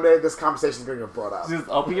America one day, this conversation is going to get brought up. Just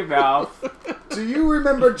open your mouth. Do you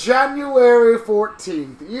remember January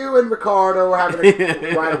 14th? You and Ricardo were having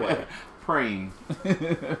a right away. Praying.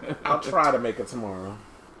 I'll try to make it tomorrow.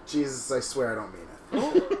 Jesus, I swear I don't mean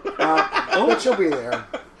it. But you'll be there.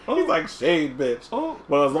 He's like, shade, bitch.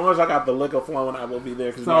 Well, as long as I got the liquor flowing, I will be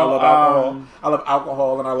there because I love alcohol. I love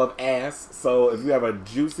alcohol and I love ass. So if you have a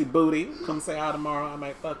juicy booty, come say hi tomorrow. I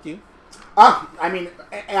might fuck you. I mean,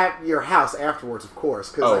 at your house afterwards, of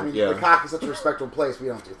course, because the Cock is such a respectable place. We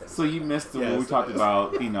don't do things. So you missed when we talked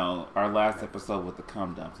about, our last episode with the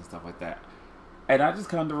cum dumps and stuff like that. And I just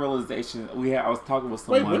come to the realization I was talking with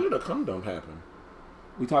someone. Wait, when did the cum dump happen?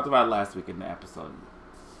 We talked about it last week in the episode.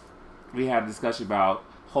 We had a discussion about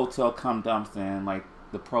hotel cum dumps and like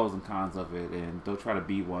the pros and cons of it, and don't try to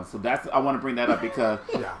be one. So I want to bring that up because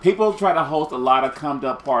people try to host a lot of cum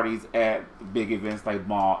dump parties at big events like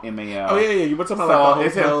mall, MAL. Oh yeah, you were talking about like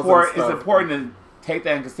it's important to take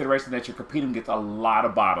that in consideration that you're competing against a lot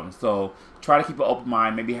of bottoms. So try to keep an open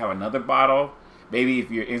mind. Maybe have another bottle. Maybe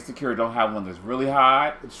if you're insecure, don't have one that's really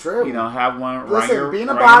hot. It's true. Have one. Listen, being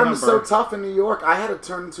a bottom is so tough in New York. I had to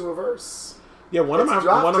turn into a verse. Yeah,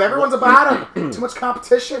 everyone's a bottom. Too much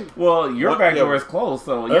competition. Well, your back door is closed,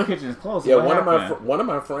 so your kitchen is closed. Yeah, one of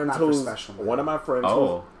my friends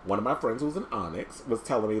who's in Onyx was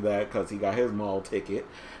telling me that because he got his mall ticket,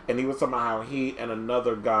 and he was talking about how he and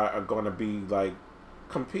another guy are going to be like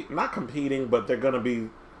not competing, but they're going to be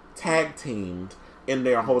tag teamed in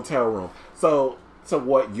their hotel room. So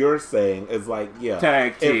what you're saying is like,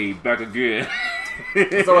 tag team back again.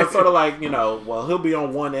 So it's sort of like, he'll be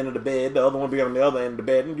on one end of the bed, the other one will be on the other end of the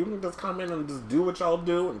bed, and you can just come in and just do what y'all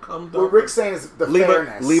do and come down. What Rick's saying is the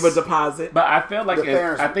fairness. Leave a deposit. But I feel like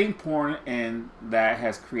I think porn and that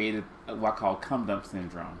has created what I call cum dump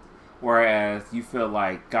syndrome. Whereas you feel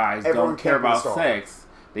like guys don't care about sex,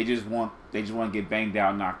 they just want to get banged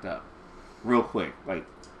out, knocked up, real quick. Like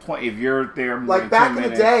if you're there more like back in the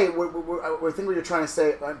day, I think what you're trying to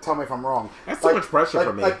say. Tell me if I'm wrong. That's too much pressure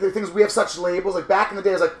for me. Like the things we have such labels. Like back in the day,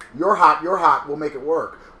 it's like you're hot, we'll make it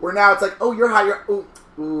work. Where now it's like, oh, you're hot,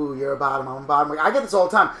 ooh, you're a bottom, I'm a bottom. Like I get this all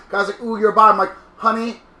the time. Guys like, ooh, you're a bottom. I'm like,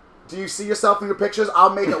 honey, Do you see yourself in your pictures? I'll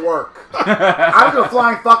make it work. I don't give a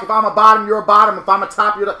flying fuck if I'm a bottom, you're a bottom. If I'm a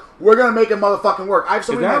top, you're the... We're going to make it motherfucking work. Is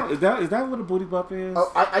that what a booty bump is?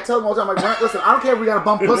 Oh, I tell them all the time, I'm like, listen, I don't care if we got to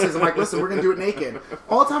bump pussies. I'm like, listen, we're going to do it naked.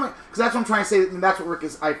 All the time, because that's what I'm trying to say, and that's what Rick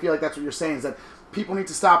is, I feel like that's what you're saying, is that people need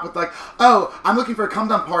to stop with like, oh, I'm looking for a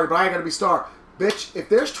come-down party, but I got to be star. Bitch, if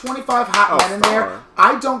there's 25 hot men in there,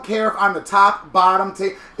 I don't care if I'm the top, bottom,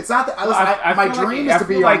 it's not that... my dream is to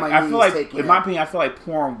be on my knees taking in my opinion, I feel like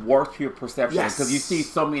porn works your perception. Because you see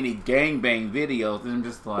so many gangbang videos, and I'm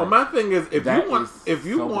just like... Well, my thing is, if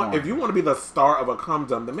you want to be the star of a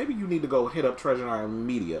cum-dump, then maybe you need to go hit up Treasure Island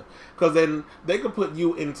Media. Because then they could put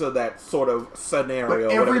you into that sort of scenario.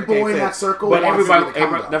 But every boy in that circle but wants everybody, to be the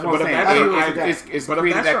cum-dump. that's what I'm saying. It's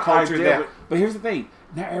created that culture. But here's the thing.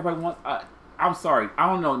 Not everybody wants... I'm sorry. I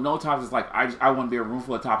don't know. No Tops is like, I want to be a room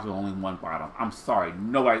full of tops with only one bottom. I'm sorry.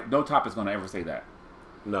 No top is going to ever say that.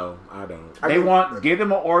 No, I don't. Give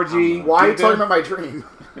them an orgy. Why are you talking about my dream?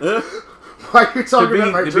 Why are you talking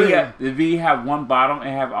about my dream? To be have one bottom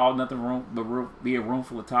and have all nothing room, but be a room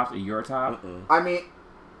full of tops and your top? I mean...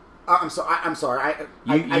 I'm sorry.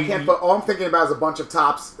 I can't. But all I'm thinking about is a bunch of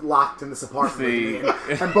tops locked in this apartment with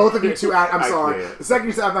me, and both of you two. I'm sorry. The second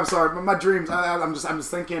you said, I'm sorry. But my dreams. I'm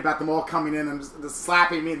just thinking about them all coming in and just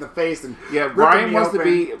slapping me in the face and Brian wants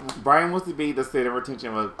to be the state of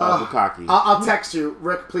retention of Bukkake. I'll text you,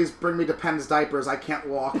 Rick. Please bring me Depends diapers. I can't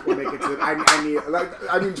walk or make it to.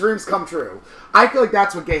 I need dreams come true. I feel like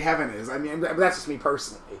that's what gay heaven is. I mean, that's just me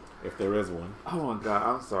personally. If there is one. Oh my God,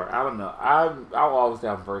 I'm sorry. I don't know. I'll always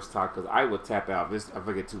have first talk because I would tap out if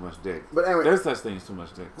I get too much dick. But anyway, there's such thing as too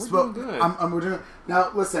much dick. We're doing good. We're doing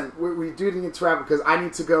now. Listen, we do need to wrap because I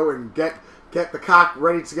need to go and get the cock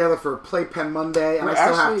ready together for Playpen Monday, and I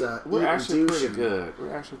still have to. We're actually pretty good.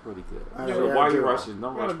 We're actually pretty good. So why are you rushing?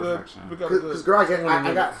 Don't rush perfection. Because girl,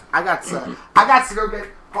 I got to go get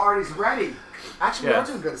parties ready. Actually, we're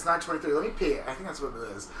doing good. It's 9:23. Let me pee. I think that's what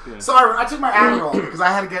it is. Yeah. Sorry, I took my Adderall because I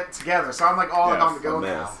had to get together. So I'm like all on the go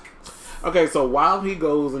now. Okay, so while he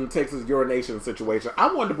goes and takes his urination situation,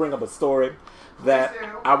 I wanted to bring up a story that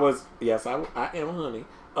I am, honey.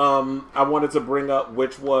 I wanted to bring up,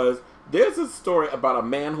 which was, there's a story about a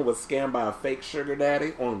man who was scammed by a fake sugar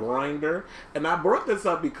daddy on Grindr. And I brought this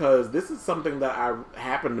up because this is something that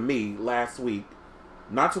happened to me last week.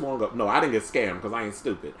 Not too long ago. No, I didn't get scammed because I ain't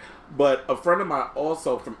stupid. But a friend of mine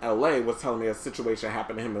also from LA was telling me a situation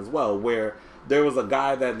happened to him as well, where there was a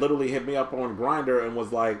guy that literally hit me up on Grindr and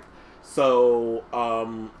was like, so,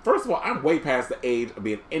 first of all, I'm way past the age of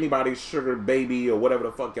being anybody's sugar baby or whatever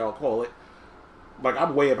the fuck y'all call it. Like,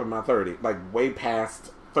 I'm way up in my 30s. Like, way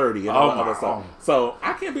past 30 and all that other stuff. So,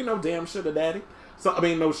 I can't be no damn sugar daddy. So, I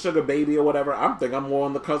mean, no sugar baby or whatever. I think I'm more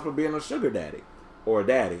on the cusp of being a sugar daddy. Or a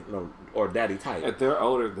daddy. No, or daddy type. If they're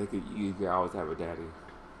older, you could always have a daddy.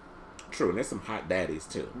 True, and there's some hot daddies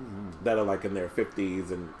too that are like in their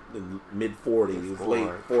 50s and mid 40s, late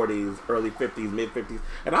 40s, early 50s, mid 50s,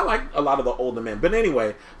 and I like a lot of the older men. But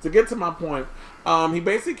anyway, to get to my point, he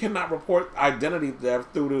basically cannot report identity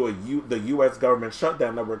theft due to the U.S. government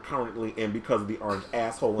shutdown that we're currently in because of the orange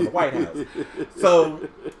asshole in the White House. So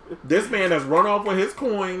this man has run off with his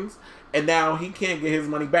coins. And now he can't get his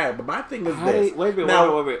money back. But my thing is wait a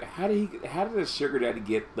minute. How did the sugar daddy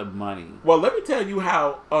get the money? Well, let me tell you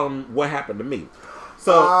how what happened to me.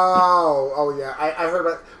 So yeah, I heard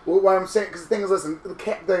about what I'm saying. Because the thing is, listen,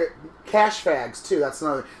 the cash fags too. That's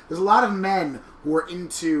another. There's a lot of men who are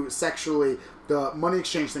into sexually the money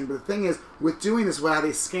exchange thing. But the thing is, with doing this, how they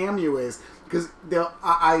scam you is. Because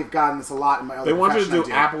I've gotten this a lot in my other. They want you to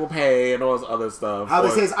do Apple Pay and all this other stuff. How they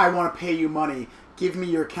say is, I want to pay you money. Give me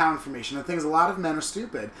your account information. The thing is, a lot of men are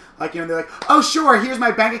stupid. Like, they're like, oh, sure, here's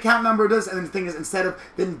my bank account number. And then the thing is, instead of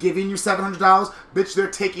them giving you $700, bitch,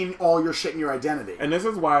 they're taking all your shit and your identity. And this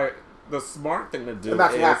is why the smart thing to do and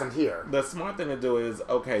that's what happened here. The smart thing to do is,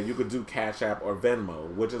 okay, you could do Cash App or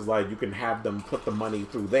Venmo, which is like you can have them put the money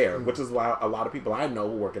through there, which is why a lot of people I know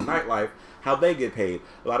who work in nightlife, how they get paid.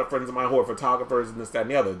 A lot of friends of mine who are photographers and this, that,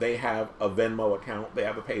 and the other, they have a Venmo account, they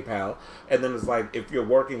have a PayPal, and then it's like if you're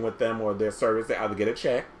working with them or their service, they either get a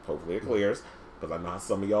check, hopefully it clears, because I know how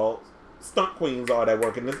some of y'all stunt queens are that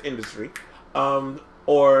work in this industry,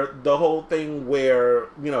 or the whole thing where,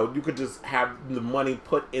 you could just have the money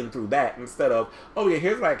put in through that instead of, oh yeah,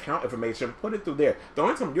 here's my account information, put it through there. The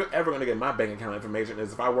only time you're ever going to get my bank account information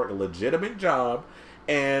is if I work a legitimate job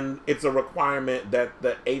and it's a requirement that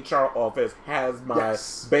the HR office has my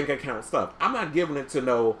bank account stuff. I'm not giving it to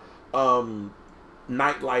no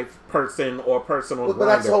nightlife person or person on Grindr. But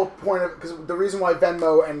that's the whole point of, because the reason why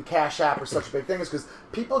Venmo and Cash App are such a big thing is because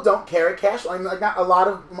people don't carry cash. I mean, like, not a lot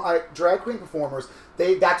of my drag queen performers,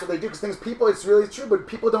 that's what they do. Because people, it's really true, but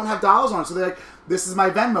people don't have dollars on it. So they're like, this is my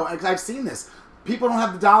Venmo. And I've seen this. People don't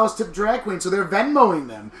have the dollars to tip drag queens, so they're Venmoing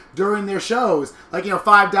them during their shows. Like,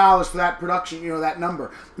 $5 for that production, that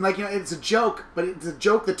number. And like, it's a joke, but it's a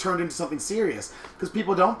joke that turned into something serious. Because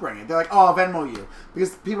people don't bring it. They're like, oh, I'll Venmo you.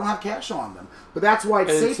 Because people don't have cash on them. But that's why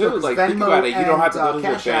it's safer, because like, Venmo you don't have to go to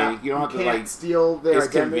Cash the bank. App, You don't have to, can't steal their it's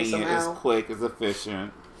identity convenient, somehow. it's quick, it's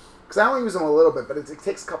efficient. Because I only use them a little bit, but it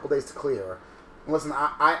takes a couple days to clear. And listen,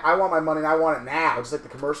 I want my money and I want it now, just like the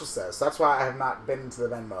commercial says. So that's why I have not been into the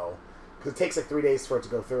Venmo. Because it takes like 3 days for it to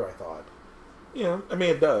go through, I thought. Yeah, I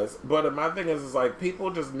mean, it does. But my thing is like,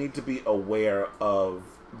 people just need to be aware of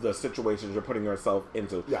the situations you're putting yourself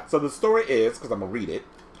into. Yeah. So the story is, because I'm going to read it.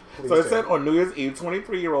 Please So it do. said, on New Year's Eve,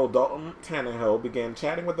 23-year-old Dalton Tannehill began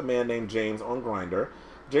chatting with a man named James on Grindr.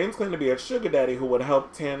 James claimed to be a sugar daddy who would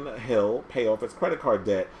help Tannehill pay off his credit card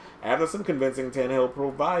debt. After some convincing, Tannehill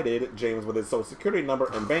provided James with his social security number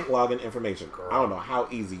and bank login information. I don't know how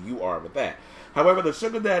easy you are with that. However, the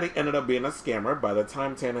sugar daddy ended up being a scammer. By the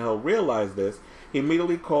time Tannehill realized this, he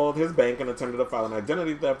immediately called his bank and attempted to file an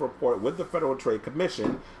identity theft report with the Federal Trade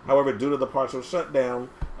Commission. However, due to the partial shutdown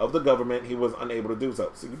of the government, he was unable to do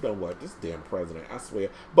so. So you know what? This damn president, I swear.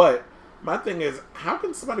 But my thing is, how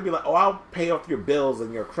can somebody be like, oh, I'll pay off your bills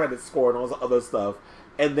and your credit score and all this other stuff,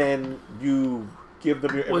 and then you give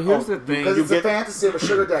them your... Well, here's the thing. Because it's a fantasy of a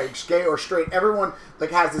sugar daddy, gay or straight. Everyone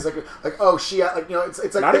has this like oh, she it's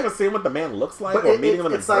like not even seeing what the man looks like or meeting them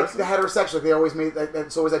in it's like person. the heterosexual. Like they always made.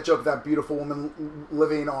 It's always that joke of that beautiful woman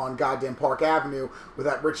living on goddamn Park Avenue with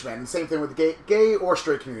that rich man. And same thing with the gay or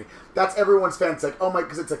straight community. That's everyone's fantasy. Like, oh my,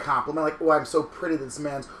 because it's a compliment. Like, oh, I'm so pretty that this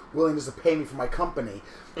man's willing just to pay me for my company.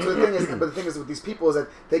 So the thing is with these people is that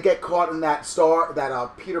they get caught in that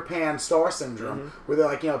Peter Pan star syndrome, where they're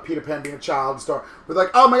like, Peter Pan being a child star, where they're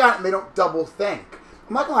like, oh my god, and they don't double think.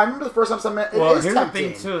 I'm not gonna lie, I remember the first time it is here's tempting.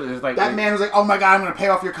 the thing too, is like that man was like, oh my god, I'm gonna pay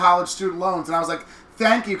off your college student loans, and I was like,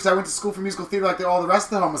 thank you, because I went to school for musical theater like all the rest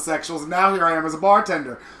of the homosexuals, and now here I am as a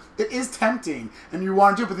bartender. It is tempting, and you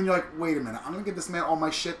want to do it, but then you're like, wait a minute, I'm going to give this man all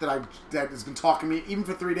my shit that has been talking to me even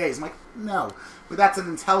for 3 days. I'm like, no. But that's an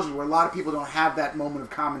intelligence where a lot of people don't have that moment of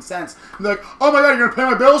common sense. And they're like, oh my god, you're going to pay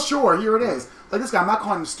my bills? Sure, here it is. Like this guy, I'm not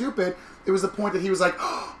calling him stupid. It was the point that he was like,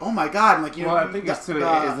 oh my god. And like, I think I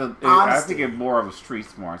think it's more of a street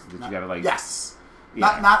smart that you got to like... Yes.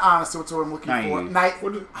 Yeah. Not honest, what's what I'm looking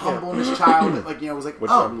for. Humbleness, child that was like, which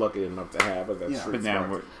I'm lucky enough to have as that street Yeah.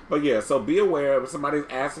 smart. But yeah, so be aware if somebody's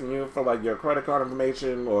asking you for like your credit card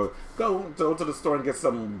information, or go to the store and get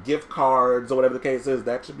some gift cards or whatever the case is.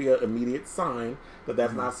 That should be an immediate sign that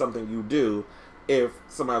that's not something you do if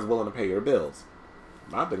somebody's willing to pay your bills.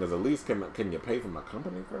 My thing is, at least can you pay for my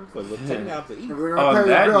company first? Like, let's take me out to eat. If we're going to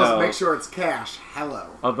pay your bills, make sure it's cash.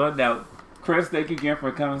 Hello. Although now, Chris, thank you again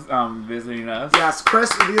for coming visiting us. Yes,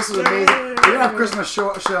 Chris, this was amazing. We're gonna have Christmas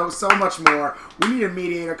show so much more. We need a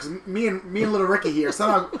mediator because me and Little Ricky here.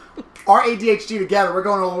 Somehow, our ADHD together, we're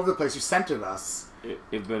going all over the place. You centered us.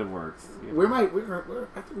 It better works. Yeah. I think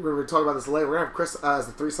we're going to talk about this later. We're going to have Chris as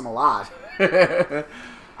the threesome a lot. I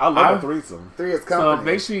love a threesome. Three is company. So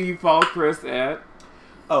make sure you follow Chris at...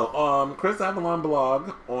 Chris Avalon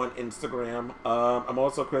blog on Instagram. I'm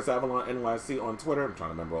also Chris Avalon NYC on Twitter. I'm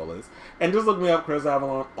trying to remember all this. And just look me up, Chris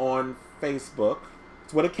Avalon, on Facebook.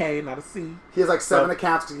 It's with a K, not a C. He has like 7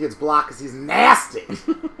 accounts because he gets blocked because he's nasty.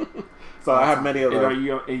 So I have many of them. Are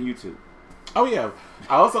you in YouTube? Oh yeah.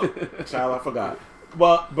 I also, child, I forgot.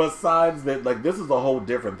 Well, besides that, like, this is a whole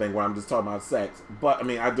different thing where I'm just talking about sex. But I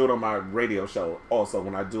mean, I do it on my radio show also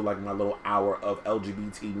when I do like my little hour of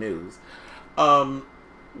LGBT news.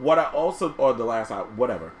 What I also, or the last hour,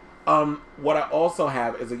 whatever. What I also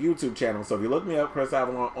have is a YouTube channel. So if you look me up, Chris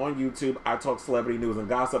Avalon, on YouTube, I talk celebrity news and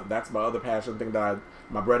gossip. That's my other passion thing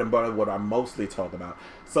my bread and butter, what I mostly talk about.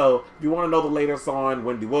 So if you want to know the latest on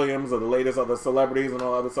Wendy Williams or the latest other celebrities and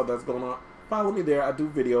all other stuff that's going on, follow me there. I do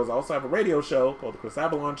videos. I also have a radio show called The Chris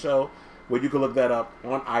Avalon Show, where you can look that up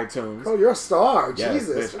on iTunes. Oh, you're a star. Yes,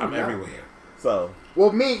 Jesus. Bitch, I'm everywhere. So...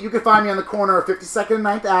 Well, you can find me on the corner of 52nd and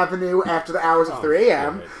 9th Avenue after the hours of 3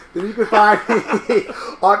 a.m. Then you can find me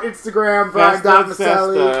on Instagram,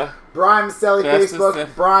 Brian.Maselli, Brian Maselli, Facebook,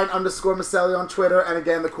 Brian_Maselli on Twitter, and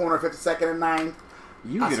again, the corner of 52nd and 9th.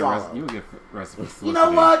 You get rest. You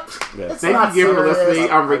know what? Yeah. Thank you for listening.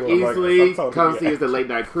 I'm Rick Easley. Come see us at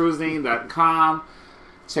LateNightCruising.com.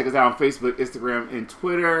 Check us out on Facebook, Instagram, and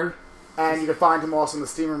Twitter. And you can find him also in the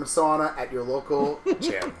Steam Room and Sauna at your local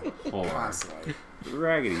gym. Constantly.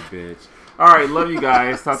 Raggedy bitch. All right, love you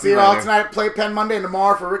guys. Talk to See you you all later. tonight at Playpen Monday and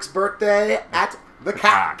tomorrow for Rick's birthday at the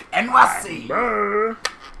Cock, NYC.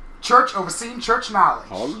 Church overseeing church knowledge.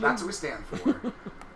 That's what we stand for.